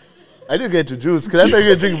 I did get your juice because I thought you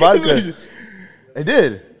were going to drink vodka. I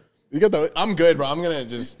did. You got the. I'm good, bro. I'm gonna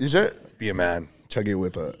just. You sure? Be a man. Chug it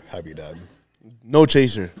with a happy dad. No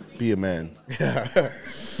chaser. Be a man.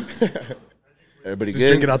 Everybody just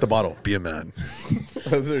drink it out the bottle. Be a man.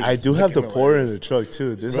 I do have the pour in the truck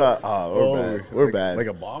too. This we're bad. We're bad. Like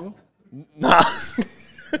a bong? Nah.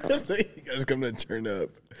 You guys come to turn up.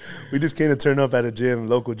 We just came to turn up at a gym,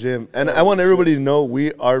 local gym, and I want everybody to know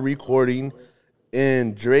we are recording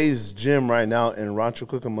in Dre's gym right now in Rancho,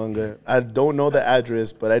 Cucamonga. I don't know the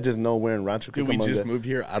address, but I just know we're in Rancho, Cucamonga. Dude, we just moved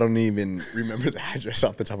here. I don't even remember the address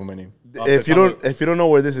off the top of my name. If you don't know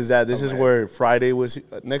where this is at, this is where Friday was.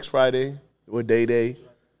 Next Friday, with Day.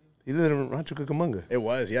 He lived in Rancho, Cucamonga. It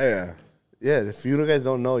was, yeah. Yeah, if you guys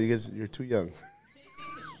don't know, you're too young.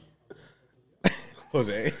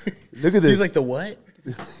 Jose. Look at this. He's like, the what?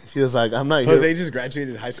 He was like, I'm not Jose here. just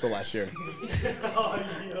graduated high school last year.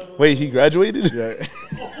 Wait, he graduated? Yeah.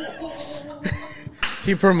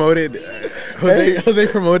 He promoted. Jose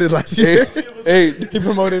promoted last year. Hey, He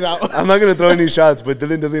promoted out. I'm not gonna throw any shots, but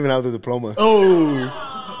Dylan doesn't even have the diploma.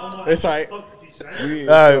 Oh, it's all right. All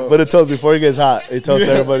right, but it tells before he gets hot. It tells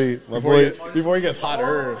everybody. My boy, Before he gets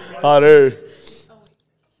hotter. hotter.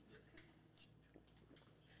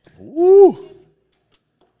 Woo.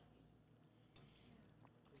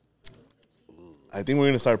 I think we're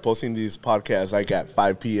gonna start posting these podcasts like at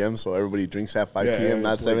 5 p.m. so everybody drinks at 5 p.m.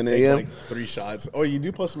 not 7 a.m. Like 3 shots. Oh, you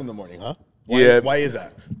do post them in the morning, huh? Why is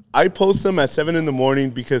that? I post them at 7 in the morning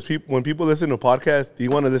because when people listen to podcasts, they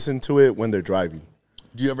want to listen to it when they're driving.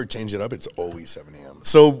 Do you ever change it up? It's always 7 a.m.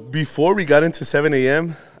 So before we got into 7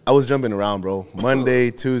 a.m., I was jumping around, bro.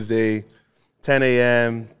 Monday, Tuesday, 10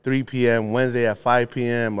 a.m., 3 p.m., Wednesday at 5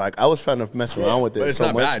 p.m. Like, I was trying to mess around with it. But it's so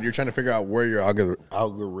not much. bad. You're trying to figure out where your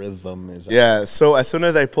algorithm is at. Yeah, so as soon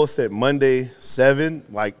as I post it Monday, 7,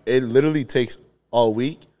 like, it literally takes all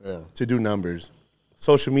week to do numbers.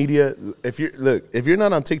 Social media, if you're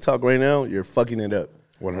not on TikTok right now, you're fucking it up.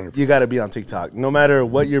 100%. You got to be on TikTok. No matter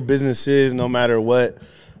what your business is, no matter what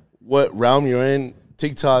realm you're in,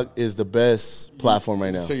 TikTok is the best platform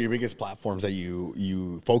right now. So your biggest platforms that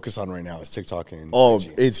you focus on right now is TikTok and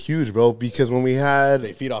IG. It's huge, bro. Because when we had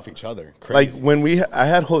They feed off each other. Crazy. like when I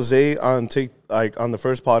had Jose on on the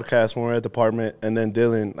first podcast when we were at the apartment, and then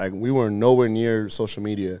Dylan, like we were nowhere near social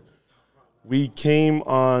media. We came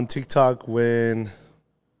on TikTok when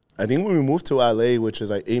we moved to LA, which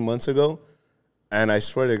is like 8 months ago. And I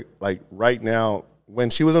swear to like right now, when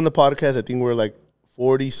she was on the podcast, I think we were like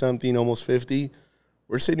 40 something, almost 50.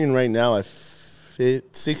 We're sitting right now at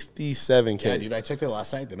 67K. Yeah, dude, I checked it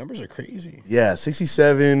last night. The numbers are crazy. Yeah,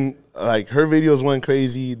 67. Like her videos went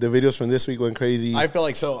crazy. The videos from this week went crazy. I feel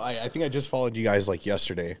like I think I just followed you guys like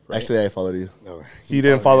yesterday. Right? Actually, I followed you. No, He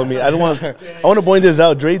didn't follow me. I want to point this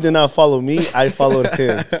out. Dre did not follow me. I followed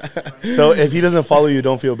him. So if he doesn't follow you,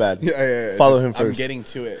 don't feel bad. Yeah. Follow him first. I'm getting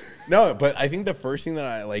to it. No, but I think the first thing that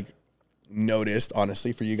I like noticed,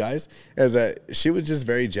 honestly, for you guys, is that she was just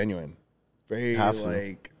very genuine. Very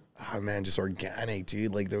like, oh man, just organic,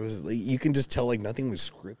 dude. Like there was, like, you can just tell like nothing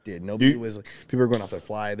was scripted. Nobody was like, people were going off the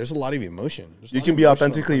fly. There's a lot of emotion. You can be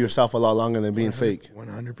authentically yourself a lot longer than being fake.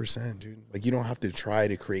 100%, dude. Like you don't have to try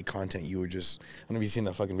to create content. You were just, I don't know if you've seen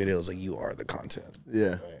that fucking video. It's like you are the content. Yeah.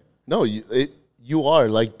 Right. No, you are.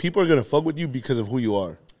 Like people are gonna fuck with you because of who you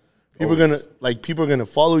are. People are gonna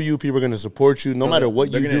follow you. People are gonna support you, no matter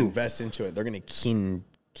what you do. They're gonna invest into it. They're gonna continue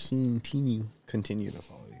to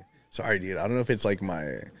follow you. Sorry, dude. I don't know if it's like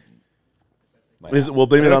my We'll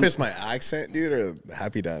blame I don't it know on. if it's my accent, dude, or the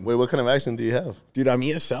happy dad. Wait, what kind of accent do you have? Dude, I'm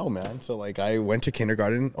ESL, man. So like, I went to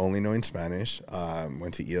kindergarten only knowing Spanish.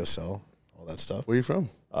 Went to ESL, all that stuff. Where are you from?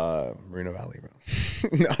 Marino Valley, bro.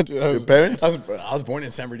 No, dude, Your parents? I was born in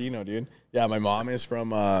San Bernardino, dude. Yeah, my mom is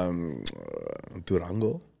from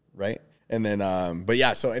Durango, right? And then, but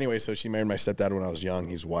yeah, so anyway, so she married my stepdad when I was young.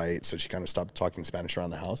 He's white, so she kind of stopped talking Spanish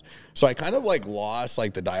around the house. So I kind of like lost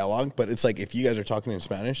like the dialogue, but it's like if you guys are talking in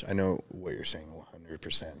Spanish, I know what you're saying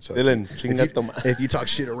 100%. So Dylan, if you talk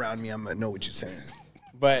shit around me, I'm gonna know what you're saying.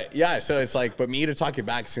 But yeah, so it's like, but me to talk it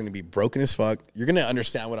back is gonna be broken as fuck. You're gonna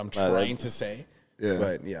understand what I'm trying to say. Yeah.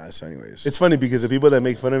 But yeah, so anyways. It's funny because the people that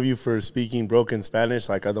make fun of you for speaking broken Spanish,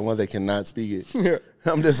 like, are the ones that cannot speak it. Yeah.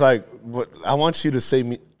 I'm just like, what? I want you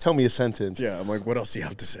to tell me a sentence. Yeah, I'm like, what else do you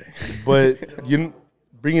have to say? But you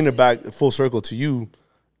bringing it back full circle to you.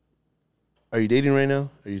 Are you dating right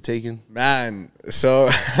now? Are you taking? Man,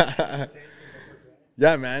 so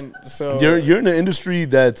yeah, man. So You're in an industry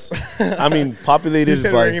that's, I mean, populated you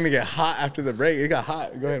said by. we're gonna get hot after the break. It got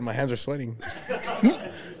hot. Go ahead, my hands are sweating.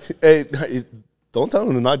 Hey, don't tell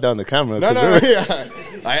them to knock down the camera. No, yeah.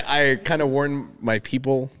 I kind of warned my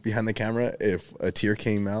people behind the camera if a tear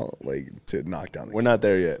came out, like to knock down the We're not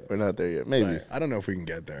there yet. We're not there yet. Maybe. camera. I don't know if we can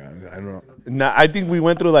get there. I don't know. Nah, I think we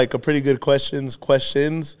went through like a pretty good questions.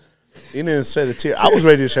 You didn't shed a tear. I was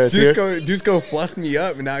ready to shed a tear. Dusko fluffed me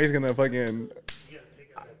up, and now he's gonna fucking.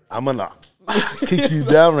 I'm gonna kick you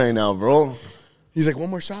down right now, bro. He's like, one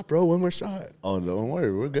more shot, bro. One more shot. Oh, don't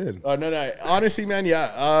worry, we're good. Oh no. Honestly, man,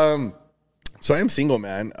 yeah. So I am single,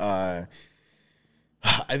 man. I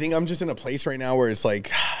think I'm just in a place right now where it's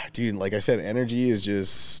like, dude, like I said, energy is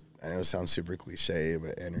just. I know it sounds super cliche,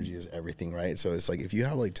 but energy is everything, right? So it's like if you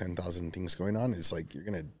have like 10,000 things going on, it's like you're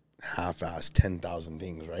gonna half-ass 10,000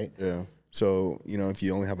 things, right? Yeah. So, you know, if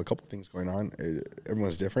you only have a couple things going on,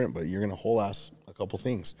 everyone's different, but you're going to whole-ass a couple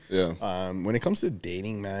things. Yeah. When it comes to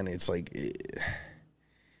dating, man, it's like, it's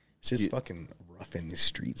just fucking rough in these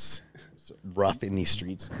streets. It's rough in these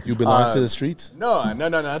streets. You belong to the streets? No. I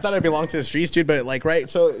thought I belonged to the streets, dude, but like, right?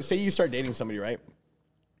 So say you start dating somebody, right?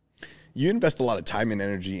 you invest a lot of time and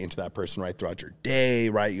energy into that person, right, throughout your day,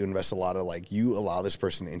 right? You invest a lot of, like, you allow this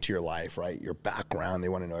person into your life, right? Your background, they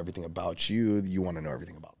want to know everything about you. You want to know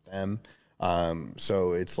everything about them.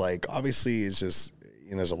 So it's like, obviously, it's just,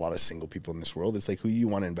 you know, there's a lot of single people in this world. It's like, who you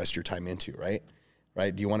want to invest your time into, right?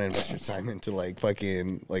 Right? Do you want to invest your time into, like,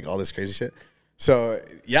 fucking, like, all this crazy shit? So,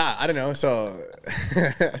 yeah, I don't know. So...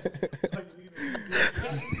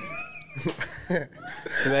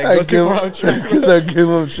 I give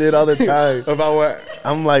him shit all the time. About what?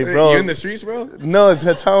 I'm like, bro. You in the streets, bro? No, it's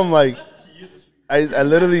that time. Like, I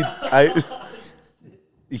literally,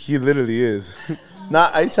 he literally is.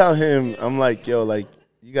 I tell him, I'm like, yo, like,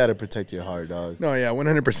 you gotta protect your heart, dog. No, yeah,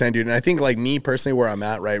 100%, dude. And I think, like, me personally, where I'm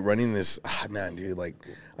at, right, running this, man, dude, like,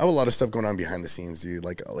 I have a lot of stuff going on behind the scenes, dude.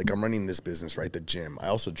 Like I'm running this business, right, the gym. I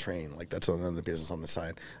also train. Like, that's another business on the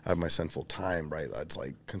side. I have my son full time, right? That's,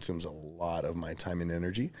 like, consumes a lot of my time and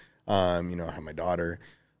energy. You know, I have my daughter.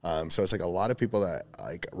 So it's like a lot of people that,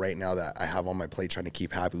 like, right now that I have on my plate trying to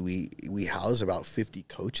keep happy. We house about 50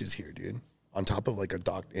 coaches here, dude. On top of, like, a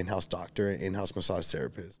in-house doctor, in-house massage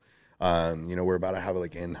therapist. You know, we're about to have,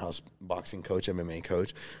 like, in-house boxing coach, MMA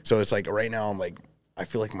coach. So it's like right now I'm like, I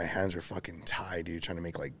feel like my hands are fucking tied, dude, trying to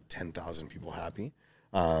make, like, 10,000 people happy.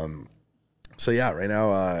 So yeah, right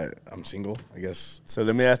now I'm single, I guess. So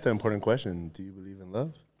let me ask the important question: do you believe in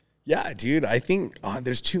love? Yeah, dude. I think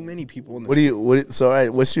there's too many people in this. So all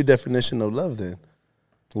right, what's your definition of love then?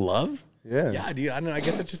 Love? Yeah. Yeah, dude. I don't know. I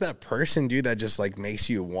guess it's just that person, dude, that just, like, makes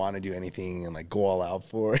you want to do anything and, like, go all out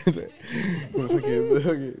for it.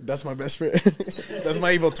 That's my best friend. That's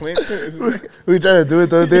my evil twin. We try to do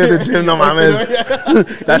it the other day at the gym. No,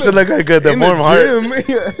 mames. That should look like a deformed heart.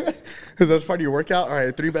 That's part of your workout? All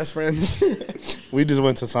right, 3 best friends. We just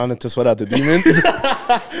went to sauna to sweat out the demons.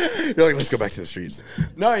 You're like, let's go back to the streets.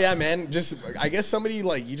 No, yeah, man. Just, I guess somebody,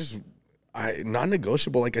 like, you just...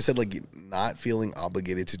 non-negotiable, like I said, like, not feeling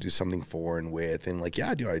obligated to do something for and with, and, like,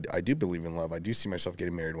 yeah, dude, I do believe in love. I do see myself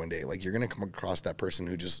getting married one day. Like, you're gonna come across that person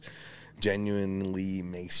who just genuinely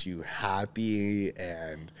makes you happy,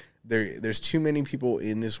 and there's too many people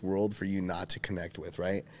in this world for you not to connect with,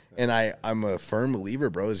 right? And I'm a firm believer,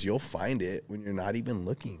 bro, is you'll find it when you're not even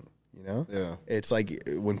looking. You know? Yeah. It's like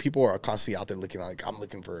when people are constantly out there looking, like, I'm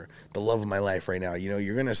looking for the love of my life right now, you know,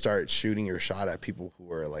 you're gonna start shooting your shot at people who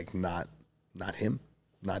are, like, not him,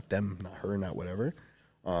 not them, not her, not whatever.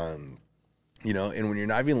 You know, and when you're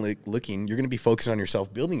not even looking, you're going to be focused on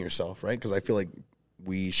yourself, building yourself, right? Because I feel like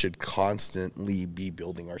we should constantly be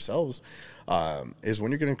building ourselves, is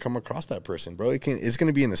when you're going to come across that person, bro. It's going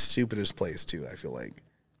to be in the stupidest place, too, I feel like.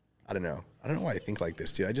 I don't know why I think like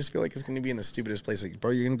this, dude. I just feel like it's going to be in the stupidest place. Like,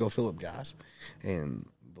 bro, you're going to go fill up gas, and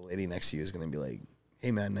the lady next to you is going to be like,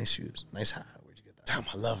 hey, man, nice shoes, nice hat. Damn,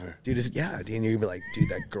 I love her. Dude, yeah, dude, and you're gonna be like, dude,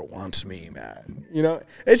 that girl wants me, man. You know,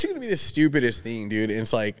 it's gonna be the stupidest thing, dude. And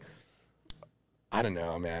it's like, I don't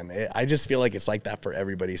know, man. I just feel like it's like that for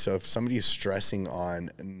everybody. So if somebody is stressing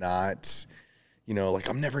on not, you know, like,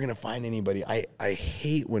 I'm never gonna find anybody, I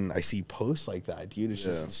hate when I see posts like that, dude. It's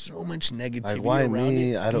just so much negativity, like, why around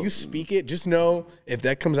me? It. You speak it, just know if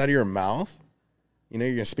that comes out of your mouth, you know,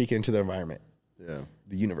 you're gonna speak it into the environment, the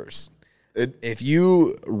universe. If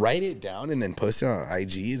you write it down and then post it on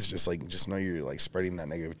IG, it's just like, just know you're, like, spreading that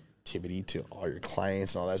negativity to all your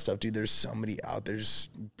clients and all that stuff, dude. There's somebody out there, there's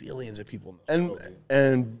billions of people in the world.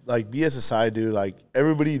 And like, BS aside, dude, like,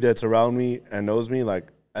 everybody that's around me and knows me, like,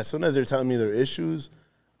 as soon as they're telling me their issues,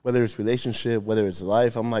 whether it's relationship, whether it's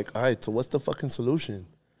life, I'm like, all right, so what's the fucking solution?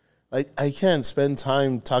 Like, I can't spend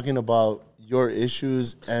time talking about your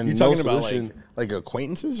issues and you talking about, like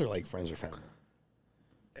acquaintances or, like, friends or family?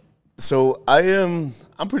 So I'm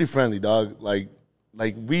pretty friendly, dog. Like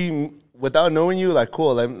we, without knowing you, like,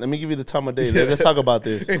 cool. Let me give you the time of day. Let's talk about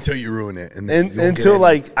this until you ruin it, and until,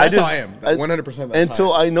 like, that's how I am. 100%.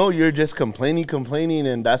 Until I know you're just complaining,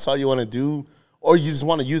 and that's all you want to do, or you just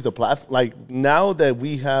want to use the platform. Like, now that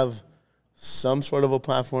we have some sort of a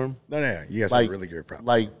platform, no, you guys have a really good platform.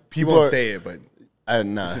 Like, people won't say it, but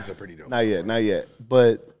nah, this is a pretty dope. Not yet.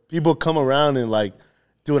 But people come around and, like,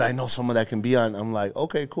 dude, I know someone that can be on. I'm like,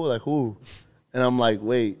 okay, cool. Like, who? And I'm like,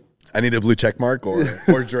 wait. I need a blue check mark or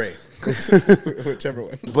Dre. Whichever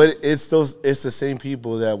one. But it's the same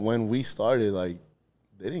people that when we started, like,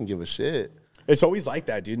 they didn't give a shit. It's always like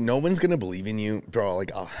that, dude. No one's going to believe in you. Bro,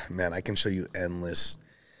 like, oh, man, I can show you endless.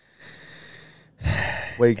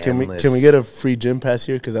 Wait, can we get a free gym pass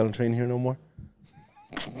here? Because I don't train here no more.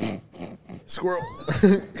 Squirrel.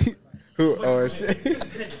 Oh,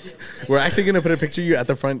 shit. We're actually going to put a picture of you at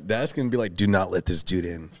the front desk and be like, do not let this dude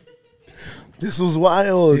in. This was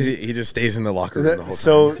wild. He just stays in the locker room the whole time.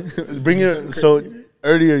 So, so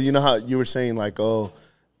earlier, you know how you were saying, like, oh,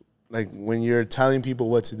 like when you're telling people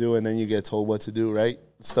what to do and then you get told what to do, right?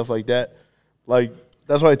 Stuff like that. Like,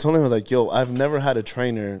 that's why I told him, I was like, yo, I've never had a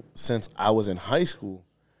trainer since I was in high school.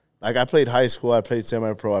 Like, I played high school, I played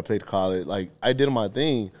semi-pro, I played college. Like, I did my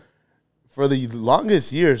thing. For the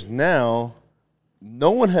longest years now,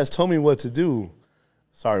 no one has told me what to do.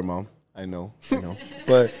 Sorry, Mom. I know.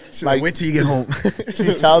 But She's like, wait till you get home.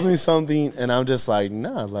 she tells me something, and I'm just like,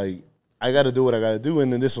 nah, like, I got to do what I got to do.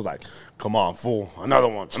 And then this was like, come on, fool, another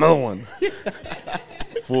one.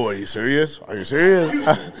 Fool, are you serious? Are you serious?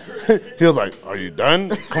 He was like, are you done?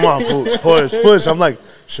 Come on, fool, push. I'm like,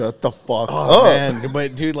 shut the fuck up. Man,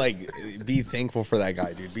 but dude, like, be thankful for that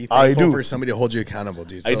guy, dude. Be thankful for somebody to hold you accountable,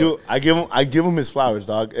 dude. So, I do. I give him his flowers,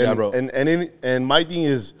 dog. And, yeah, bro. And my thing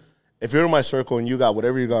is, if you're in my circle and you got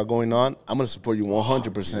whatever you got going on, I'm gonna support you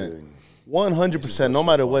 100%. 100%, no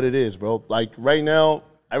matter what it is, bro. Like right now,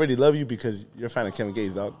 I really love you because you're a fan of Kevin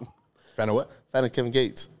Gates, dog. Fan of what? Fan of Kevin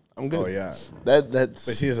Gates. I'm good. Oh yeah, that's.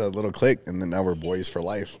 But see, it's a little click, and then now we're boys for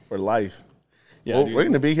life. For life. Yeah, well, we're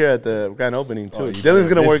gonna be here at the grand opening too. Oh,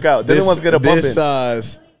 Dylan's gonna work out. Dylan wants to get a bump in.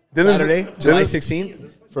 Saturday, July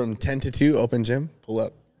 16th, from 10 to 2, open gym. Pull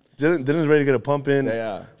up. Dylan's ready to get a pump in.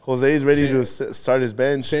 Yeah. Jose's ready to start his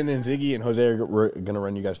bench. Sin and Ziggy and Jose are going to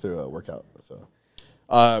run you guys through a workout. So,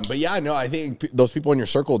 but yeah, no, I think those people in your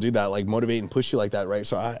circle, dude, that like motivate and push you like that, right?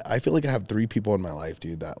 So I feel like I have 3 people in my life,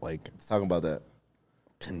 dude, that like. Let's talk about that.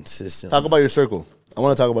 Consistently. Talk about your circle. I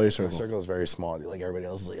want to talk about your circle. My circle is very small, dude. Like everybody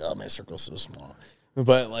else is like, oh, my circle's so small.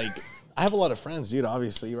 But like, I have a lot of friends, dude,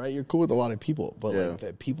 obviously, right? You're cool with a lot of people. But like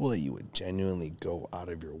the people that you would genuinely go out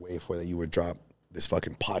of your way for, that you would drop this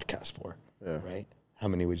fucking podcast for, right? How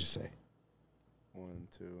many would you say? 1,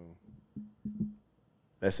 2.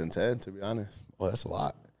 Less than 10, to be honest. Well, that's a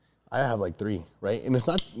lot. I have like 3, right? And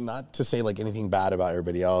it's not to say like anything bad about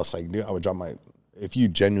everybody else. Like, dude, I would drop my, if you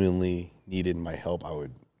genuinely needed my help, I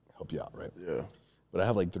would help you out, right? Yeah. But I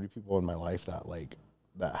have like 3 people in my life that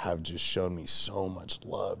that have just shown me so much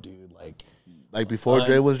love, dude. Like before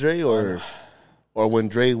Dre was Dre, or when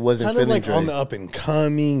Dre wasn't kind of feeling like Dre? on the up and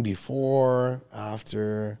coming, before,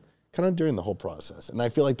 after, kind of during the whole process. And I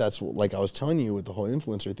feel like that's like I was telling you with the whole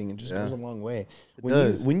influencer thing, it just goes a long way.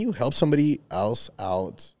 When you help somebody else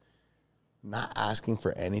out, not asking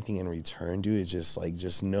for anything in return, dude, it's just like,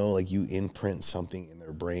 just know like you imprint something in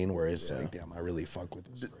their brain where it's like, damn, I really fuck with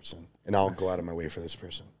this person, and I'll go out of my way for this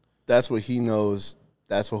person. That's what he knows.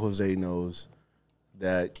 That's what Jose knows.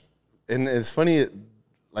 And it's funny,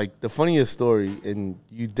 like the funniest story, and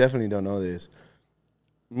you definitely don't know this.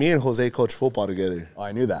 Me and Jose coached football together. Oh,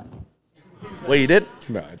 I knew that. Wait, you did?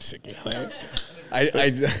 No, I'm just kidding. I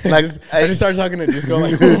just started talking to Disco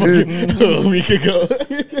like a week ago.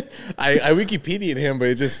 I Wikipedia'd him, but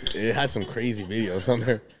it had some crazy videos on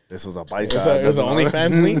there. This was a bite. It was an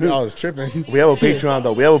OnlyFans link. I was tripping. We have a Patreon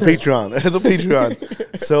though. There's a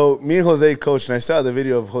Patreon. So me and Jose coached, and I saw the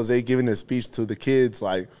video of Jose giving a speech to the kids.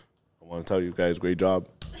 Like, I want to tell you guys, great job.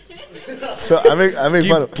 So I make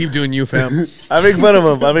fun of. Keep doing you, fam. I make fun of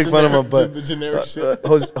him. But the generic shit.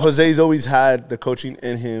 Jose's always had the coaching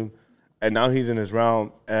in him, and now he's in his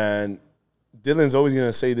realm. And Dylan's always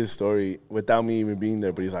gonna say this story without me even being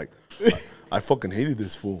there. But he's like, I fucking hated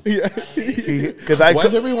this fool. Yeah. Why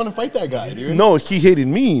does everybody want to fight that guy, dude? No, he hated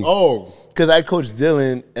me. Oh. Because I coached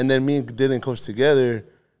Dylan, and then me and Dylan coached together.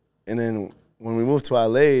 And then when we moved to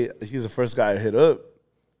LA, he's the first guy I hit up.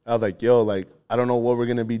 I was like, yo, like, I don't know what we're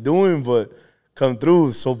going to be doing, but come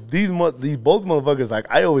through. So these both motherfuckers, like,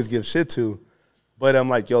 I always give shit to. But I'm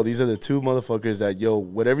like, yo, these are the 2 motherfuckers that, yo,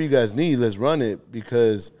 whatever you guys need, let's run it,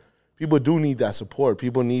 because people do need that support.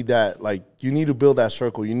 People need that, like, you need to build that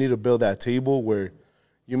circle. You need to build that table where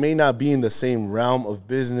you may not be in the same realm of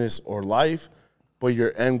business or life, but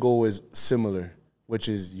your end goal is similar, which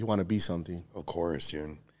is you want to be something. Of course,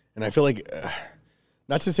 dude. And I feel like,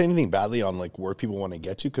 not to say anything badly on, like, where people want to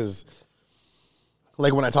get you, because,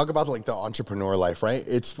 like, when I talk about, like, the entrepreneur life, right,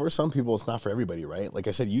 it's for some people, it's not for everybody, right? Like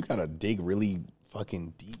I said, you got to dig really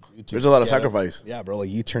fucking deep, dude. There's a lot of sacrifice. Yeah, bro. Like,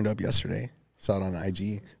 you turned up yesterday. Saw it on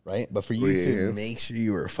IG, right? But for you to make sure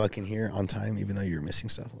you were fucking here on time, even though you were missing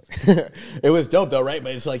stuff, it was dope though, right?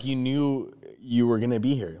 But it's like you knew you were gonna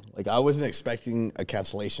be here. Like, I wasn't expecting a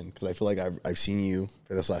cancellation, because I feel like I've seen you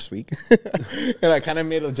for this last week, and I kind of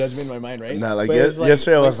made a judgment in my mind, right? Nah, like,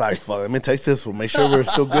 yesterday I was like, fuck, let me text this one, make sure we're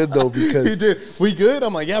still good though, because he did. We good?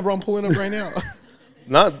 I'm like, yeah, bro, I'm pulling up right now.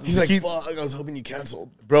 He's like, fuck, I was hoping you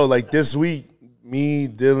canceled, bro. Like this week, me,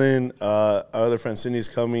 Dylan, our other friend Cindy's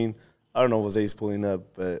coming. I don't know if Jose's pulling up,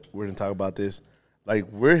 but we're going to talk about this. Like,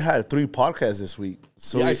 we had 3 podcasts this week.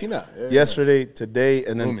 So yeah, I seen that. Yesterday, today,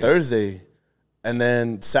 and then Thursday. And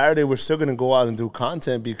then Saturday, we're still going to go out and do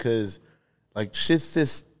content because, like, shit's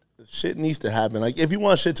just, shit needs to happen. Like, if you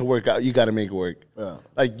want shit to work out, you got to make it work. Yeah.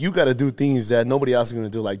 Like, you got to do things that nobody else is going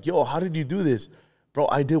to do. Like, yo, how did you do this? Bro,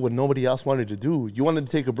 I did what nobody else wanted to do. You wanted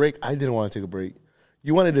to take a break? I didn't want to take a break.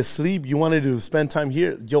 You wanted to sleep? You wanted to spend time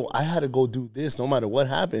here? Yo, I had to go do this no matter what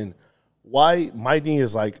happened. Why? My thing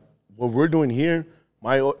is, like, what we're doing here,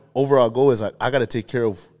 my overall goal is, like, I got to take care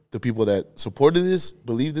of the people that supported this,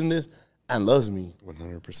 believed in this, and loves me.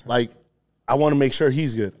 100%. Like, I want to make sure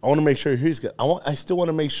he's good. I want to make sure he's good. I still want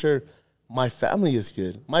to make sure my family is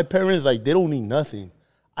good. My parents, like, they don't need nothing.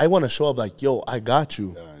 I want to show up like, yo, I got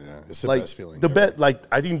you. Yeah. It's the like, best feeling.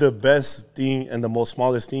 I think the best thing and the most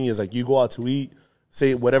smallest thing is, like, you go out to eat,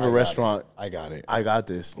 say whatever restaurant. I got it. I got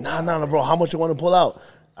this. Nah, bro. How much you want to pull out?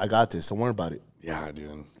 I got this. Don't worry about it. Yeah,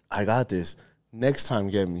 dude. I got this. Next time,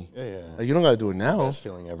 get me. Yeah. Like, you don't got to do it now. Best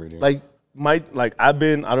feeling ever, dude. Like, I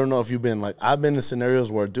don't know if you've been, like, I've been in scenarios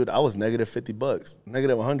where, dude, I was negative $50,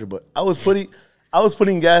 negative 100, but I was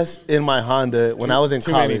putting gas in my Honda when I was in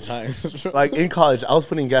college. Too many times. Like, in college, I was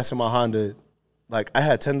putting gas in my Honda. Like, I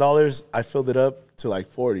had $10. I filled it up to, like,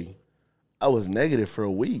 40. I was negative for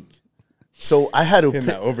a week. So I had to in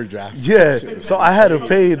that overdraft. Yeah. So I had to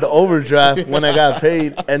pay the overdraft when I got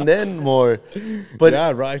paid and then more. But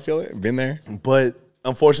yeah, bro, I feel it. Been there. But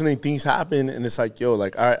unfortunately, things happen, and it's like, yo,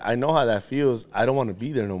 like, all right, I know how that feels. I don't want to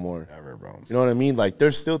be there no more. Ever, bro. You know what I mean? Like,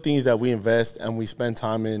 there's still things that we invest and we spend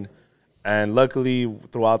time in. And luckily,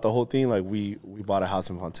 throughout the whole thing, like, we bought a house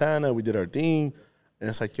in Fontana. We did our thing. And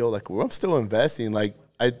it's like, yo, like, I'm still investing. Like,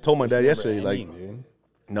 I told my dad yesterday, like,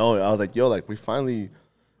 no, I was like, yo, like, we finally,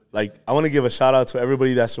 like, I want to give a shout out to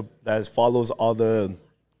everybody that follows all the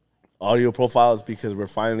audio profiles, because we're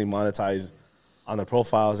finally monetized on the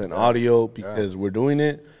profiles and audio because we're doing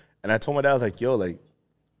it. And I told my dad, I was like, yo, like,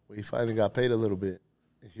 we finally got paid a little bit.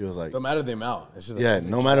 And he was like, no matter the amount. Yeah,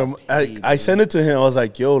 no matter. I sent it to him. I was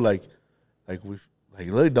like, yo, like we. Like,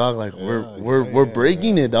 look, dog, like, we're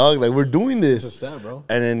breaking it, dog. Like, we're doing this. That's sad, bro.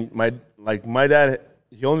 And then my dad,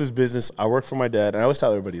 he owns his business. I work for my dad. And I always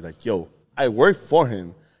tell everybody, like, yo, I work for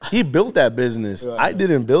him. He built that business. I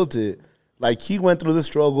didn't build it. Like, he went through the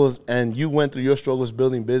struggles, and you went through your struggles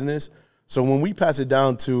building business. So when we pass it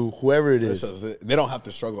down to whoever it is, they don't have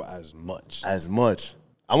to struggle as much.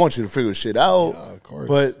 I want you to figure shit out. Yeah, of course.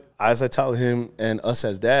 But as I tell him and us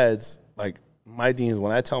as dads, like, my thing is,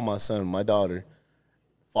 when I tell my son, my daughter,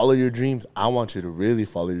 follow your dreams, I want you to really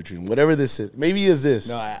follow your dream. Whatever this is. Maybe it's this.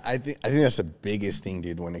 No, I think that's the biggest thing,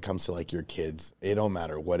 dude, when it comes to, like, your kids. It don't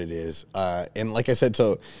matter what it is. And like I said,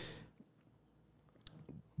 so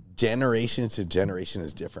generation to generation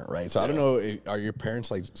is different, right? So I don't know, are your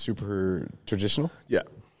parents, like, super traditional? Yeah.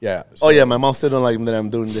 Yeah. So, yeah, my mom still don't like that I'm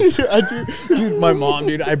doing this. I do. Dude, my mom,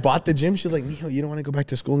 dude, I bought the gym. She's like, Mijo, you don't want to go back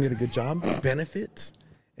to school and get a good job? Benefits?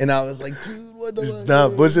 And I was like, dude, what the fuck? Nah,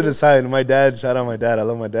 bullshit aside. My dad, shout out my dad. I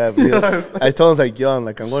love my dad. But I told him, I was like, yo, I'm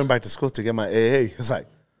going back to school to get my AA. He's like,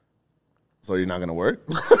 so you're not going to work?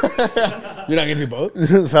 You're not going to do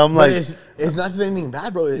both? So I'm like. It's not just anything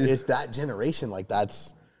bad, bro. It's that generation. Like,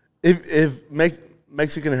 that's. If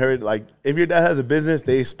Mexican heritage, like, if your dad has a business,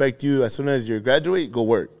 they expect you, as soon as you graduate, go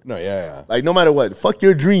work. No, yeah. Like, no matter what, fuck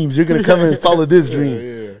your dreams. You're going to come and follow this dream.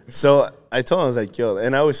 Yeah. So I told him, I was like, yo,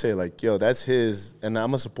 and I always say, like, yo, that's his, and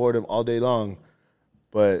I'm going to support him all day long,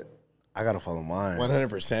 but I got to follow mine.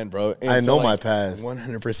 100%, bro. And I know my path.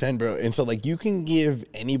 100%, bro. And so, like, you can give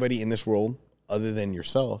anybody in this world, other than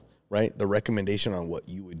yourself, right, the recommendation on what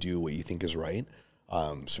you would do, what you think is right.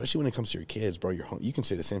 Especially when it comes to your kids, bro. You can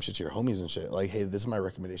say the same shit to your homies and shit. Like, hey, this is my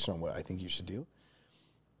recommendation on what I think you should do.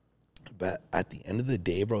 But at the end of the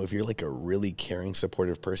day, bro, if you're like a really caring,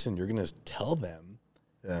 supportive person, you're going to tell them,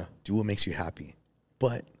 do what makes you happy.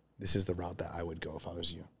 But this is the route that I would go if I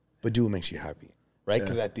was you. But do what makes you happy, right?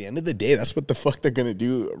 Because at the end of the day, that's what the fuck they're going to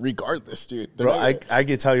do regardless, dude. Bro, I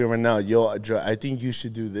can tell you right now, yo, I think you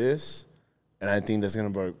should do this, and I think that's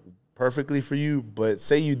going to work perfectly for you, but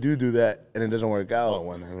say you do that and it doesn't work out.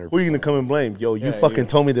 100%. Who are you going to come and blame? Yo, you fucking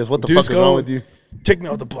told me this. What the fuck is wrong with you? Take me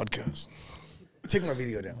out the podcast. Take my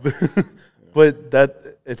video down.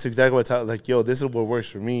 But it's exactly what I like, yo, this is what works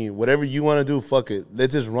for me. Whatever you want to do, fuck it.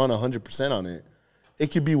 Let's just run 100% on it. It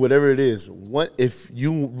could be whatever it is. If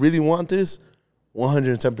you really want this,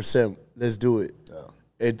 110%, let's do it.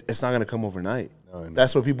 It's not going to come overnight. No,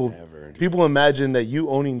 that's what people imagine, that you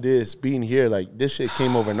owning this, being here, like, this shit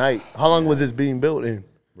came overnight. How long was this being built in?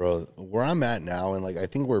 Bro, where I'm at now, and, like, I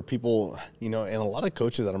think where people, you know, and a lot of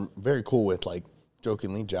coaches that I'm very cool with, like,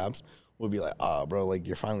 jokingly, jabs, will be like, bro, like,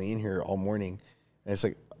 you're finally in here all morning. And it's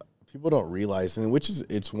like, people don't realize, and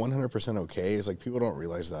it's 100% okay. It's like, people don't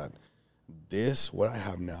realize that what I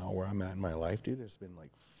have now, where I'm at in my life, dude, it's been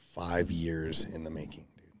like 5 years in the making,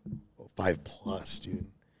 dude. 5+, dude.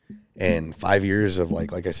 And 5 years of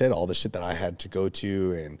like I said, all the shit that I had to go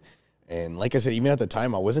to, and like I said, even at the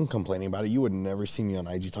time, I wasn't complaining about it. You would never see me on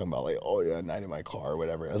IG talking about like, oh yeah, night in my car or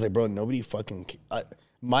whatever. I was like, bro, nobody fucking.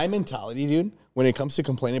 My mentality, dude, when it comes to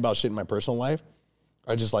complaining about shit in my personal life,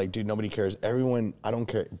 I just like, dude, nobody cares. Everyone, I don't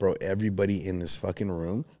care, bro. Everybody in this fucking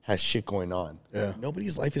room has shit going on. Yeah.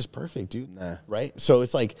 Nobody's life is perfect, dude. Nah. Right? So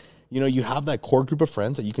it's like, you know, you have that core group of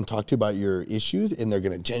friends that you can talk to about your issues, and they're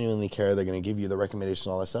going to genuinely care. They're going to give you the recommendations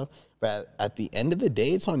and all that stuff. But at the end of the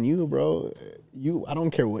day, it's on you, bro. I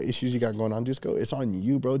don't care what issues you got going on. Just go. It's on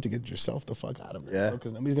you, bro, to get yourself the fuck out of it. Yeah.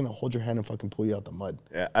 Because nobody's going to hold your hand and fucking pull you out the mud.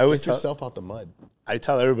 Yeah, I always Get yourself out the mud. I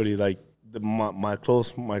tell everybody like my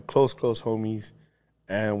close homies,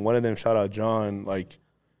 and one of them, shout out John. Like,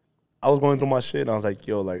 I was going through my shit, and I was like,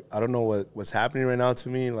 yo, like, I don't know what's happening right now to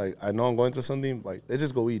me. Like, I know I'm going through something. Like, let's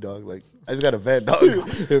just go eat, dog. Like, I just got a vent, dog.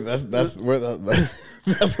 that's where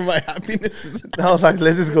my happiness is. I was like,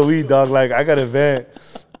 let's just go eat, dog. Like, I got a vent,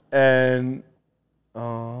 and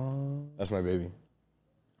That's my baby.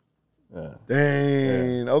 Yeah.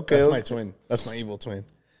 Dang. Yeah. Okay. That's my twin. That's my evil twin.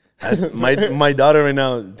 my daughter right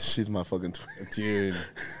now, she's my fucking twin. Dude.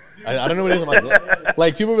 I don't know what it is. I'm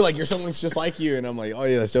like people be like, your son looks just like you. And I'm like, oh,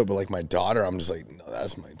 yeah, that's dope. But like my daughter, I'm just like, no,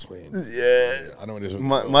 that's my twin. Yeah. I know what it is.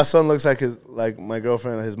 My son looks like my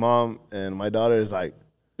girlfriend, his mom, and my daughter is like,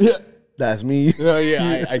 yeah, that's me. No,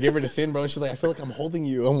 yeah, I gave her the sin, bro. And she's like, I feel like I'm holding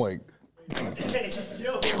you. I'm like,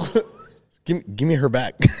 give me her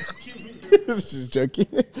back. Just joking.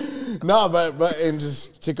 No, but and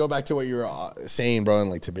just to go back to what you were saying, bro, and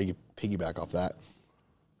like to piggyback off that,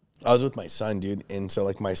 I was with my son, dude, and so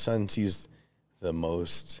like my son sees the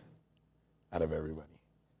most out of everybody,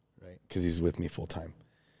 right? Because he's with me full time.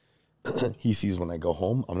 He sees when I go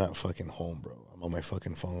home, I'm not fucking home, bro. I'm on my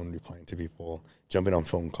fucking phone, replying to people, jumping on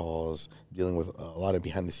phone calls, dealing with a lot of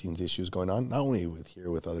behind the scenes issues going on, not only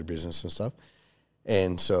with other business and stuff.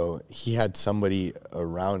 And so he had somebody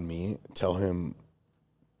around me tell him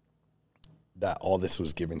that all this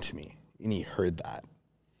was given to me, and he heard that.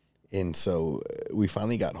 And so we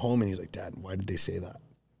finally got home, and he's like, Dad, why did they say that?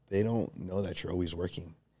 They don't know that you're always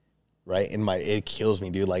working, right? And it kills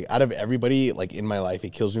me, dude. Like, out of everybody, like, in my life,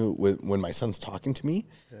 it kills me when my son's talking to me,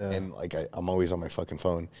 and, like, I'm always on my fucking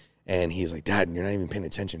phone, and he's like, Dad, you're not even paying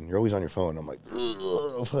attention. You're always on your phone. I'm like,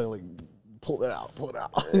 like, pull it out. Like,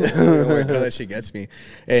 that shit gets me.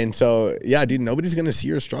 And so, yeah, dude, nobody's going to see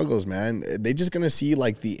your struggles, man. They're just going to see,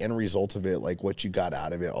 like, the end result of it, like, what you got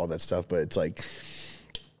out of it, all that stuff. But it's like,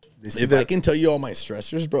 if I can tell you all my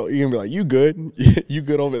stressors, bro, you're going to be like, you good? You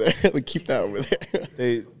good over there? Like, keep that over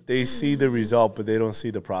there. They see the result, but they don't see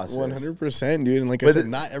the process. 100%, dude. And like I said,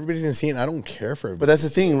 not everybody's going to see it, and I don't care for it. But that's the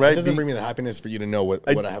thing, right? It doesn't bring me the happiness for you to know what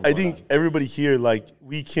I have going I think everybody here, like,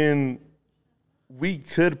 we could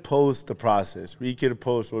post the process. We could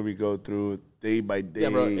post what we go through day by day. Yeah,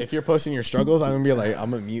 bro. If you're posting your struggles, I'm gonna be like,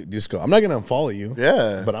 I'm gonna mute Dusko. I'm not gonna unfollow you.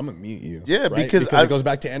 Yeah, but I'm gonna mute you. Yeah, right? because it goes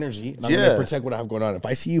back to energy. I'm gonna protect what I have going on. If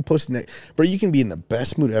I see you posting that, bro, you can be in the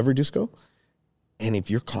best mood ever, Dusko. And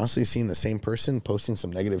if you're constantly seeing the same person posting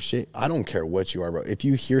some negative shit, I don't care what you are, bro. If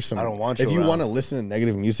you hear some, I don't want you. If you want to listen to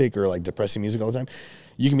negative music or like depressing music all the time,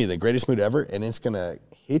 you can be in the greatest mood ever, and it's gonna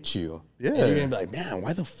hit you. Yeah, and you're gonna be like, man,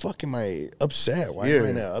 why the fuck am I upset? Why am I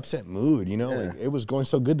in an upset mood? You know, like, it was going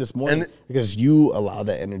so good this morning because you allow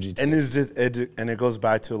that energy to. And it's just and it goes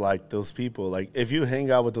back to like those people. Like, if you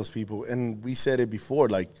hang out with those people, and we said it before,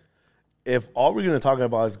 like, if all we're going to talk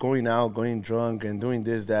about is going out, going drunk, and doing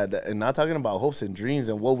this, that, and not talking about hopes and dreams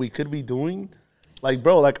and what we could be doing, like,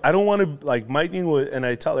 bro, like, I don't want to, like, my thing was, and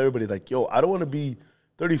I tell everybody, like, yo, I don't want to be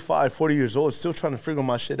 35, 40 years old still trying to figure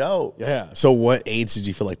my shit out. Yeah. So what age did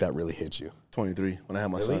you feel like that really hit you? 23, when I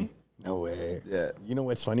had my son. No way. Yeah. You know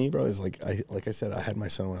what's funny, bro, is like I said, I had my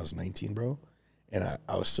son when I was 19, bro. And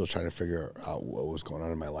I was still trying to figure out what was going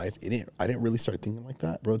on in my life. I didn't really start thinking like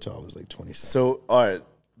that, bro, until I was like 27. So, all right.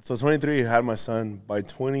 So 23, I had my son. By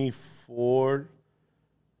 24,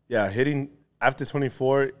 hitting after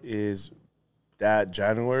 24 is that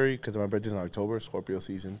January, because my birthday's in October, Scorpio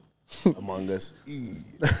season, Among Us.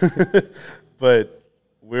 But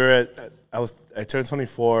I turned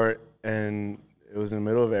 24, and it was in the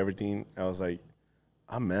middle of everything. I was like,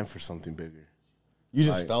 I'm meant for something bigger. You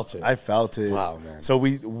just felt it. I felt it. Wow, man. So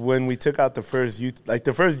when we took out the first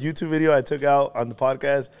YouTube video I took out on the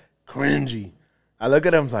podcast, cringy. I look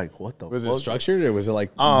at him, I was like, what the fuck? Was it structured, or was it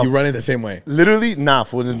like you run it the same way? Literally, nah,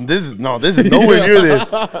 this is nowhere near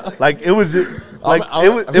this. Like, it was just, like,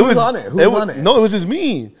 Who's on it? No, it was just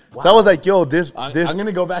me. Wow. So I was like, yo, I'm going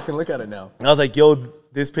to go back and look at it now. I was like, yo,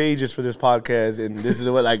 this page is for this podcast, and this is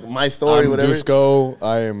what, like, my story, whatever. Dusko,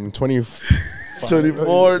 I am 24.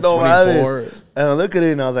 24, no matter. And I look at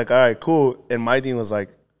it and I was like, all right, cool. And my thing was like,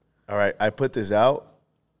 all right, I put this out.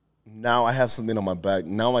 Now I have something on my back.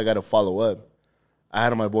 Now I got to follow up. I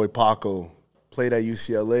had my boy Paco, played at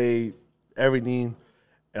UCLA, everything.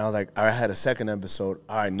 And I was like, all right, I had a second episode.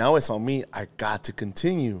 All right, now it's on me. I got to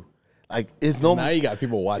continue. Like, it's no. Now you got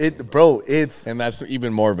people watching. Bro, it's. And that's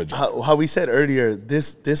even more of a job. How we said earlier,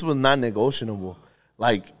 this was not negotiable.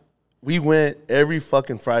 Like, we went every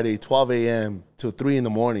fucking Friday, 12 a.m. till 3 in the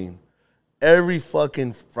morning. Every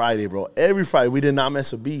fucking Friday, bro. Every Friday. We did not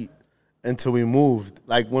miss a beat until we moved.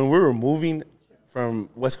 Like, when we were moving from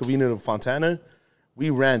West Covina to Fontana, we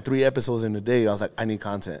ran 3 episodes in a day. I was like, I need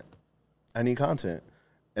content. I need content.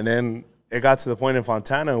 And then it got to the point in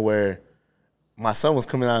Fontana where my son was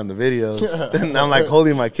coming out in the videos. And I'm like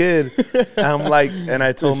holding my kid. And I'm like, and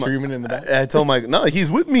I told him, screaming in the back. I told him, like, no, he's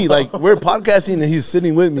with me. Like, we're podcasting and he's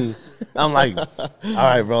sitting with me. I'm like, all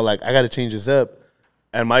right, bro, like, I got to change this up.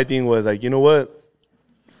 And my thing was like, you know what?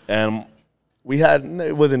 And we had,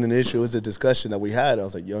 it wasn't an issue. It was a discussion that we had. I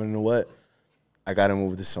was like, yo, you know what? I got to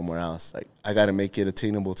move this somewhere else. Like, I got to make it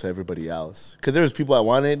attainable to everybody else. Because there was people I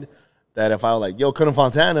wanted that if I was like, yo, come to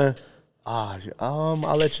Fontana, I'll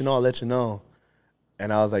let you know.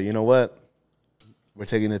 And I was like, you know what? We're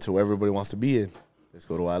taking it to where everybody wants to be in. Let's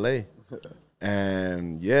go to LA.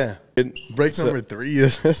 And yeah. Break number 3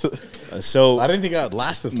 is so I didn't think I'd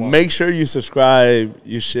last this long. Make sure you subscribe,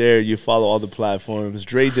 you share, you follow all the platforms.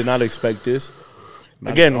 Dre did not expect this.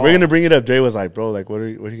 Again, we're gonna bring it up. Dre was like, bro, like, what are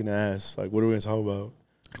you gonna ask? Like, what are we gonna talk about?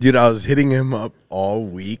 Dude, I was hitting him up all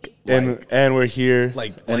week. And we're here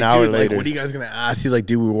an hour later. Like, what are you guys gonna ask? He's like,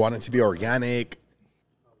 dude, we want it to be organic.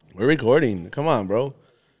 We're recording. Come on, bro.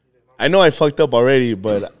 I know I fucked up already,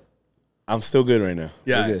 but I'm still good right now.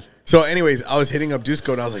 Yeah. We're good. So, anyways, I was hitting up Juice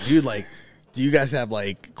Code, and I was like, dude, like, do you guys have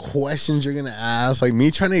like questions you're gonna ask? Like,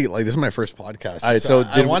 me trying to this is my first podcast. All right, so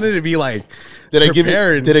I wanted to be like, did I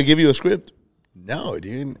prepared. give you a script? No,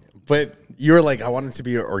 dude. But you were like, I want it to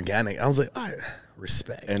be organic. I was like, all right,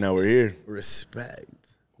 respect. And now we're here. Respect.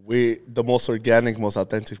 We're the most organic, most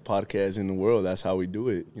authentic podcast in the world. That's how we do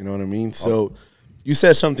it. You know what I mean? So, you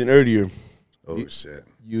said something earlier. Oh, shit.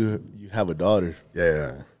 You have a daughter.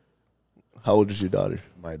 Yeah. How old is your daughter?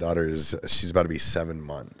 My daughter she's about to be 7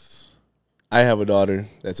 months. I have a daughter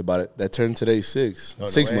that turned today 6. Oh, no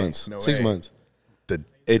 6 way. months. No 6 way. months. The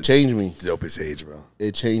It changed me. dopest age, bro.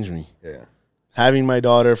 It changed me. Yeah. Having my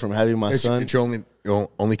daughter from having my It's son. your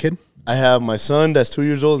only kid? I have my son that's 2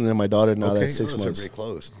 years old, and then my daughter now that's 6 so months. pretty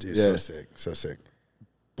close. Dude, Yeah. so sick. So sick.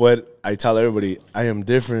 But I tell everybody I am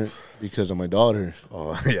different because of my daughter.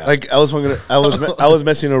 Oh, yeah. Like I was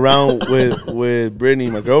messing around with Brittany,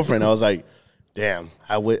 my girlfriend. I was like, damn,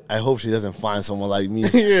 I hope she doesn't find someone like me.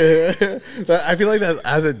 Yeah. I feel like that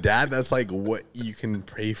as a dad, that's like what you can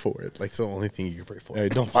pray for. Like, it's the only thing you can pray for. Hey,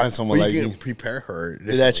 don't find someone But like you can me. prepare her.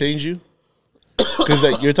 Did that change you? Because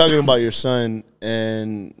like, you're talking about your son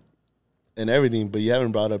and everything, but you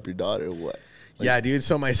haven't brought up your daughter. What? Like, Yeah, dude.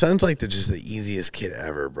 So my son's like just the easiest kid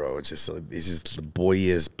ever, bro. It's just like, he's just the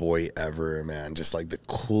boyiest boy ever, man. Just like the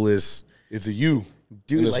coolest. it's a you,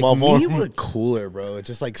 Dude, in a like small me form. but cooler, bro. It's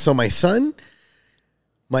just like, so my son,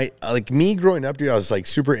 me growing up, dude, I was like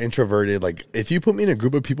super introverted. Like, if you put me in a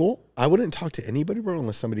group of people, I wouldn't talk to anybody, bro,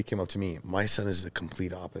 unless somebody came up to me. My son is the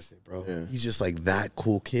complete opposite, bro. Yeah. He's just like that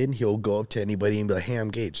cool kid. He'll go up to anybody and be like, hey, I'm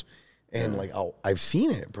Gage. And like, I've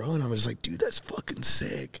seen it, bro. And I'm just like, dude, that's fucking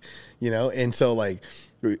sick, you know? And so like,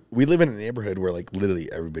 we live in a neighborhood where like literally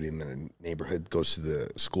everybody in the neighborhood goes to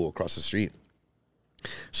the school across the street.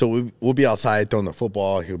 So we'll be outside throwing the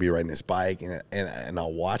football. He'll be riding his bike, and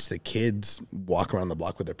I'll watch the kids walk around the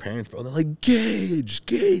block with their parents, bro. They're like, Gage,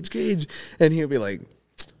 Gage, Gage. And he'll be like,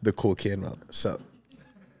 the cool kid, bro. Sup,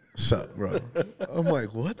 bro. I'm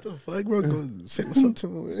like, what the fuck, bro? Go say what's up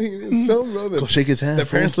to him. So, bro. Go shake his hand. The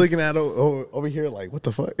parents looking at over here like, what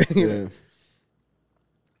the fuck? You know? Yeah.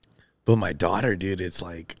 But my daughter, dude, it's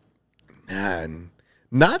like, man,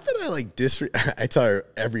 not that I like I tell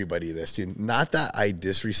everybody this, dude. Not that I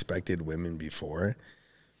disrespected women before,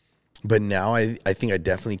 but now I think I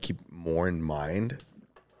definitely keep more in mind,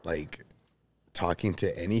 like talking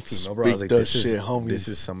to any female, bro. I was like, this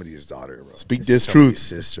is somebody's daughter, bro. Speak this truth,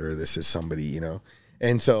 sister. This is somebody, you know.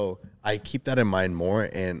 And so I keep that in mind more,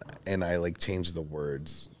 and I like change the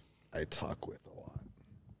words I talk with a lot.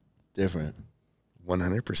 Different.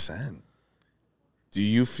 100%. Do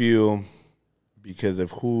you feel because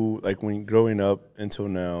of who, like when growing up until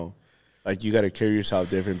now, like you got to carry yourself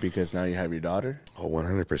different because now you have your daughter? Oh,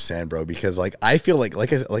 100%, bro. Because like I feel like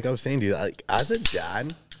I was saying, dude, like as a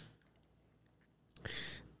dad,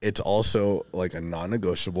 it's also like a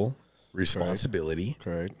non-negotiable responsibility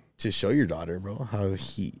Correct. to show your daughter, bro, how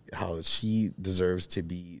she deserves to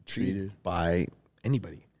be treated by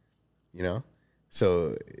anybody, you know?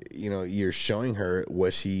 So, you know, you're showing her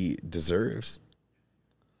what she deserves,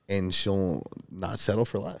 and she'll not settle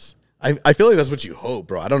for less. I feel like that's what you hope,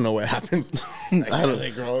 bro. I don't know what happens. I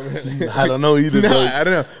don't know either. No, I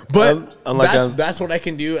don't know. But that's what I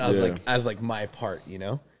can do as like my part, you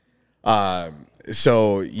know?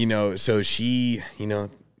 So, you know, so she, you know,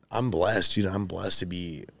 I'm blessed, dude. I'm blessed to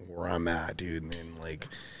be where I'm at, dude. And like,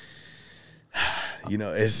 you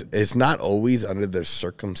know, it's not always under the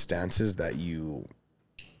circumstances that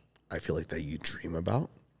I feel like that you dream about,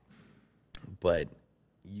 but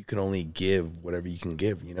you can only give whatever you can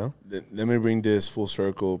give, you know? Let me bring this full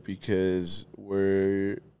circle, because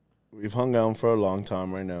we've hung out for a long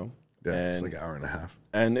time right now. Yeah, it's like an hour and a half.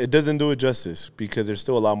 And it doesn't do it justice, because there's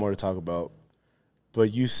still a lot more to talk about.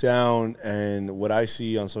 But you sound, and what I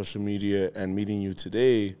see on social media and meeting you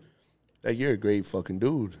today, that you're a great fucking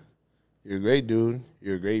dude. You're a great dude.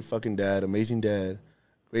 You're a great fucking dad, amazing dad,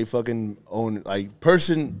 great fucking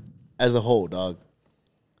person as a whole, dog.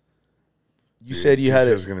 You said you had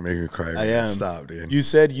was gonna make me cry. I am. Stop, dude. You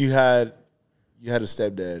said you had a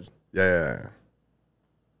stepdad. Yeah.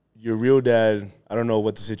 Your real dad, I don't know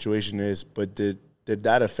what the situation is, but did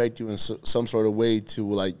that affect you in some sort of way to,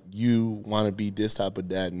 like, you want to be this type of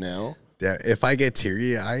dad now? Yeah, if I get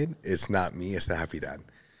teary-eyed, it's not me, it's the happy dad.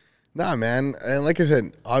 Nah, man. And like I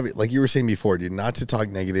said, like you were saying before, dude, not to talk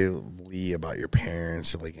negatively about your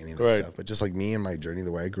parents or like any of that stuff, but just like me and my journey,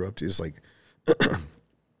 the way I grew up, dude, is like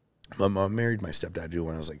my mom married my stepdad, dude,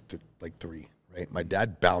 when I was like 3, right? My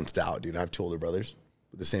dad bounced out, dude. I have 2 older brothers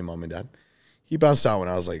with the same mom and dad. He bounced out when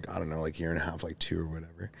I was like, I don't know, like a year and a half, like 2 or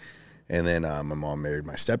whatever. And then my mom married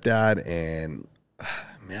my stepdad, and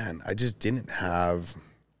man, I just didn't have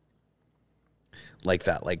like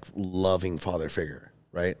that, like, loving father figure,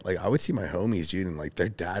 right? Like, I would see my homies, dude, and like their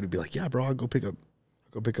dad would be like, "Yeah, bro, I'll go pick up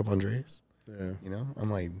Andreas." Yeah, you know, I'm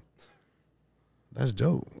like, that's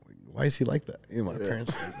dope. Why is he like that? You know, my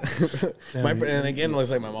parents. And again, it was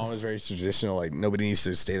like my mom was very traditional. Like, nobody needs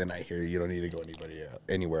to stay the night here. You don't need to go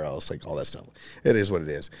anywhere else. Like, all that stuff. It is what it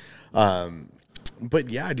is. But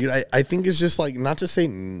yeah, dude, I think it's just like, not to say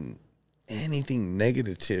anything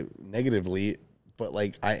negatively, but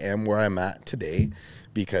like, I am where I'm at today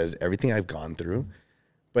because everything I've gone through.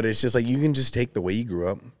 But it's just like, you can just take the way you grew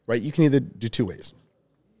up, right? You can either do 2 ways.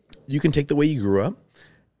 You can take the way you grew up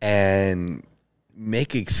and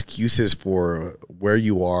make excuses for where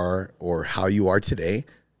you are or how you are today,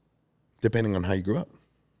 depending on how you grew up.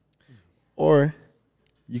 Or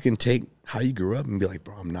you can take how you grew up and be like,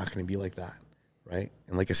 bro, I'm not going to be like that, right?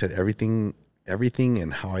 And like I said, everything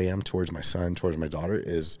and how I am towards my son, towards my daughter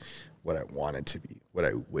is what I want it to be, what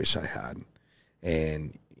I wish I had.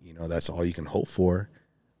 And, you know, that's all you can hope for.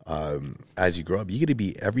 As you grow up, you get to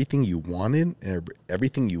be everything you wanted and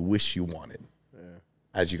everything you wish you wanted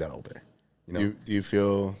as you got older. You know? Do you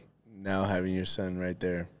feel now, having your son right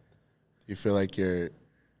there, do you feel like your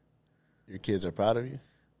kids are proud of you?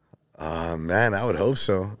 Man, I would hope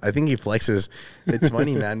so. I think he flexes. It's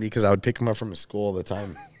funny, man, because I would pick him up from his school all the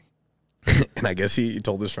time. And I guess he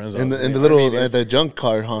told his friends in the junk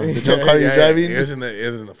car, huh? The junk car you're driving? It was in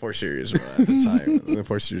the 4 Series at the time, the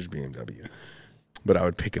 4 Series BMW. But I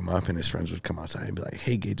would pick him up, and his friends would come outside and be like,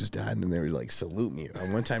 "Hey, Gage's dad," and they would like salute me.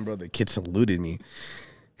 And one time, bro, the kid saluted me,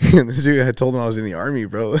 and this dude had told him I was in the Army,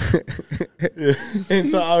 bro. And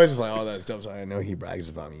so I was just like, "Oh, that's dope." So I know he brags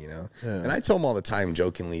about me, you know. Yeah. And I tell him all the time,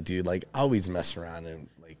 jokingly, dude, like, I always mess around and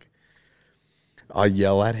like I'll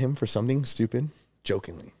yell at him for something stupid,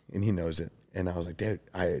 jokingly, and he knows it. And I was like, dude,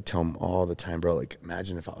 I tell him all the time, bro, like,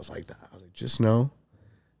 imagine if I was like that. I was like, just know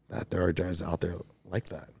that there are guys out there like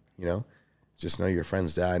that, you know. Just know your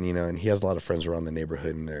friend's dad, you know, and he has a lot of friends around the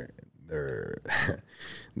neighborhood, and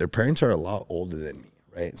their parents are a lot older than me,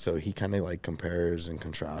 right? So he kind of like compares and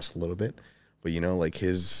contrasts a little bit. But, you know, like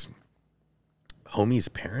his homie's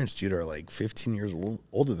parents, dude, are like 15 years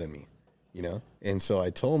older than me, you know? And so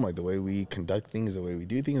I told him, like, the way we conduct things, the way we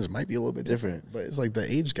do things might be a little bit different. But it's like the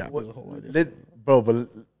age gap is a whole lot different. Bro, but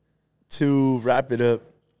to wrap it up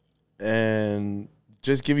and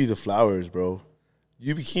just give you the flowers, bro.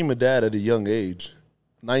 You became a dad at a young age,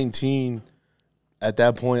 19. At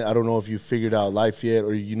that point, I don't know if you figured out life yet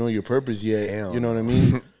or you know your purpose yet. Damn. You know what I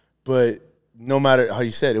mean? But no matter how you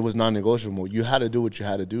said, it was non-negotiable. You had to do what you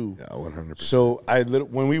had to do. Yeah, 100%. So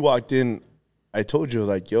when we walked in, I told you, I was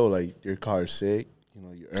like, yo, like, your car's sick. You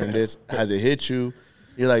know, you earned this. Has it hit you?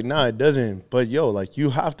 You're like, nah, it doesn't. But, yo, like, you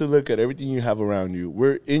have to look at everything you have around you.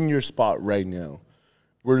 We're in your spot right now.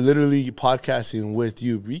 We're literally podcasting with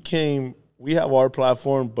you. We have our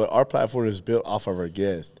platform, but our platform is built off of our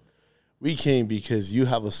guests. We came because you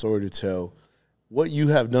have a story to tell. What you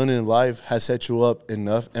have done in life has set you up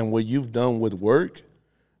enough, and what you've done with work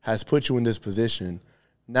has put you in this position.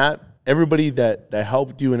 Not everybody that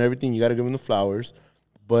helped you and everything, you got to give them the flowers.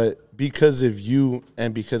 But because of you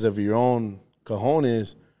and because of your own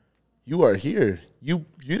cojones, you are here. You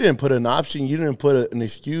didn't put an option. You didn't put an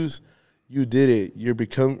excuse. You did it.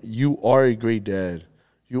 You are a great dad.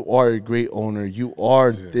 You are a great owner. You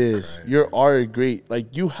are this. Right. You are a great,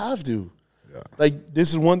 like, you have to. Yeah. Like, this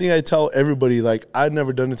is one thing I tell everybody. Like, I've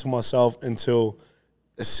never done it to myself until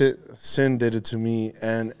Sin did it to me.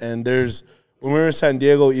 And there's, when we were in San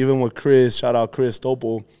Diego, even with Chris, shout out Chris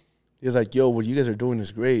Topol, he was like, yo, what you guys are doing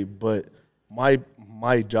is great. But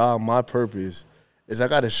my job, my purpose is I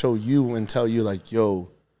got to show you and tell you, like, yo,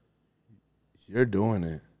 you're doing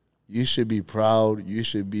it. You should be proud. You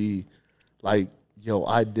should be like, yo,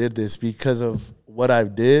 I did this because of what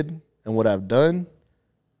I've did and what I've done.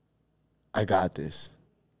 I got this,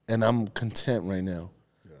 and I'm content right now.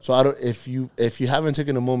 Yeah. So I don't. If you haven't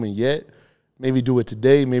taken a moment yet, maybe do it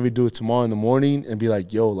today. Maybe do it tomorrow in the morning, and be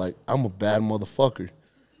like, yo, like, I'm a bad motherfucker.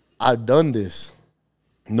 I've done this.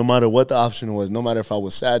 No matter what the option was, no matter if I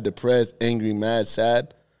was sad, depressed, angry, mad,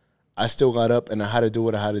 sad, I still got up and I had to do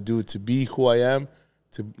what I had to do to be who I am,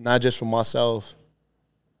 to not just for myself,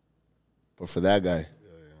 but for that guy.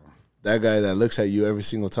 Yeah. That guy that looks at you every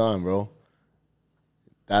single time, bro.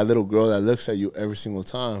 That little girl that looks at you every single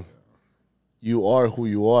time. You are who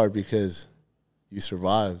you are because you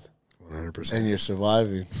survived. 100%. And you're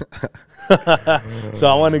surviving. So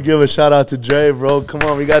I want to give a shout out to Dre, bro. Come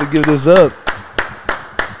on, we got to give this up.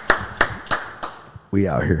 We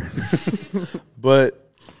out here.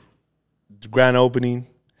 But the grand opening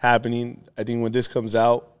happening. I think when this comes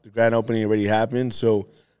out, the grand opening already happened. So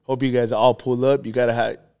hope you guys all pull up. You got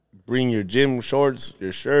to bring your gym shorts,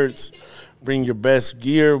 your shirts, bring your best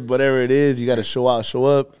gear, whatever it is. You got to show out, show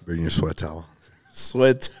up. Bring your sweat towel.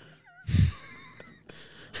 Sweat.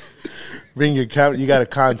 Bring your camera. You got a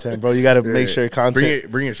content, bro. You got to make sure content.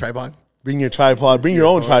 Bring your tripod. Bring your tripod. Bring your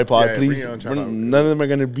own tripod, yeah, please. Bring your own tripod. None of them are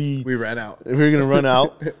going to be. We ran out. We're going to run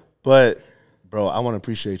out. But, bro, I want to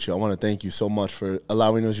appreciate you. I want to thank you so much for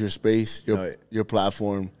allowing us your space, your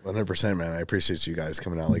platform. 100%, man. I appreciate you guys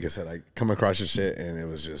coming out. Like I said, I come across your shit, and it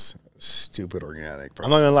was just stupid organic.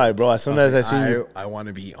 I'm not going to lie, bro. As soon as I seen you. I want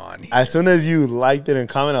to be on here. As soon as you liked it and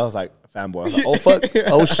commented, I was like, fanboy. I was like, oh, fuck.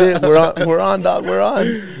 Oh, shit. We're on, dog. We're on.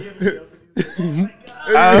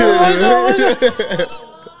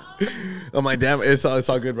 I'm like, damn, it's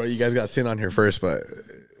all good, bro. You guys got Sin on here first, but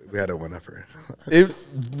we had a one-upper.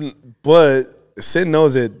 But Sin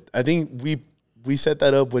knows it. I think we set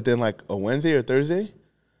that up within like a Wednesday or Thursday.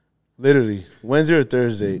 Literally, Wednesday or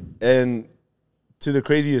Thursday. And to the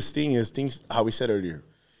craziest thing is things, how we said earlier,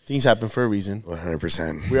 things happen for a reason.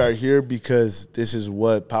 100%. We are here because this is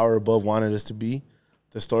what Power Above wanted us to be.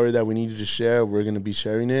 The story that we needed to share, we're going to be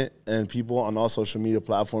sharing it. And people on all social media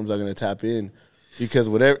platforms are going to tap in. Because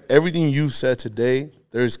everything you said today,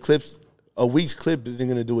 there's clips. A week's clip isn't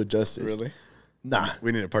going to do it justice. Really? Nah.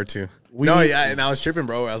 We need a part 2. And I was tripping,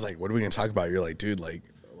 bro. I was like, what are we going to talk about? You're like, dude, like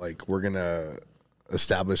we're going to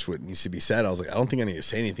establish what needs to be said. I was like, I don't think I need to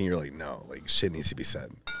say anything. You're like, no, like, shit needs to be said.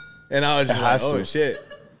 And I was just like, oh, shit.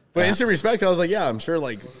 But instant respect, I was like, yeah, I'm sure,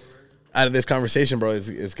 like, out of this conversation, bro,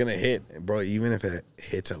 it's going to hit. Bro, even if it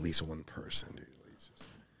hits at least one person, dude.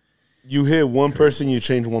 You hit one person, you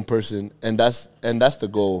change one person, and that's the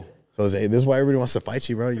goal. Jose, this is why everybody wants to fight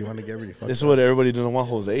you, bro. You want to get everybody fucked This is what everybody doesn't want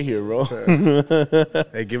Jose here, bro.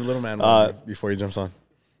 Hey, give little man one before he jumps on.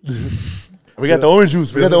 We got the orange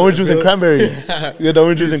juice. We got the orange juice and cranberry. We got the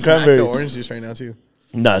orange juice and cranberry. The orange juice right now, too.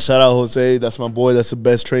 Nah, shout out Jose. That's my boy. That's the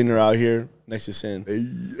best trainer out here next to Sin.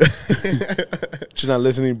 She's not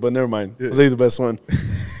listening, but never mind. Jose's the best one.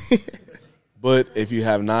 But if you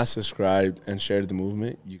have not subscribed and shared the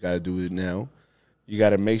movement, you got to do it now. You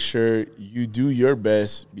got to make sure you do your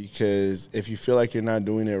best, because if you feel like you're not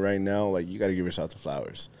doing it right now, like, you got to give yourself the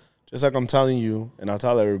flowers. Just like I'm telling you, and I'll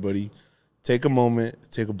tell everybody, take a moment,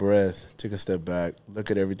 take a breath, take a step back,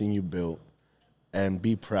 look at everything you built, and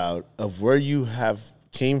be proud of where you have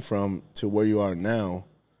came from to where you are now,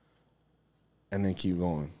 and then keep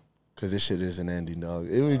going. Because this shit isn't ending, dog.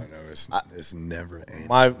 It's never ending.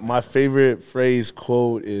 My favorite phrase,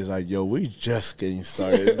 quote, is like, yo, we just getting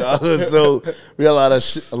started, dog. So we got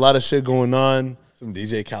a lot of shit going on. Some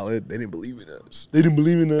DJ Khaled, they didn't believe in us. They didn't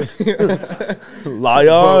believe in us. Lie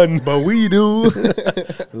on. But we do.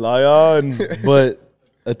 Lie on. But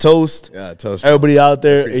a toast. Yeah, a toast. Everybody out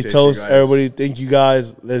there, a toast. You Everybody, thank you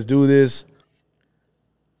guys. Let's do this.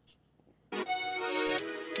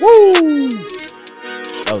 Woo!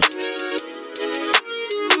 Oh.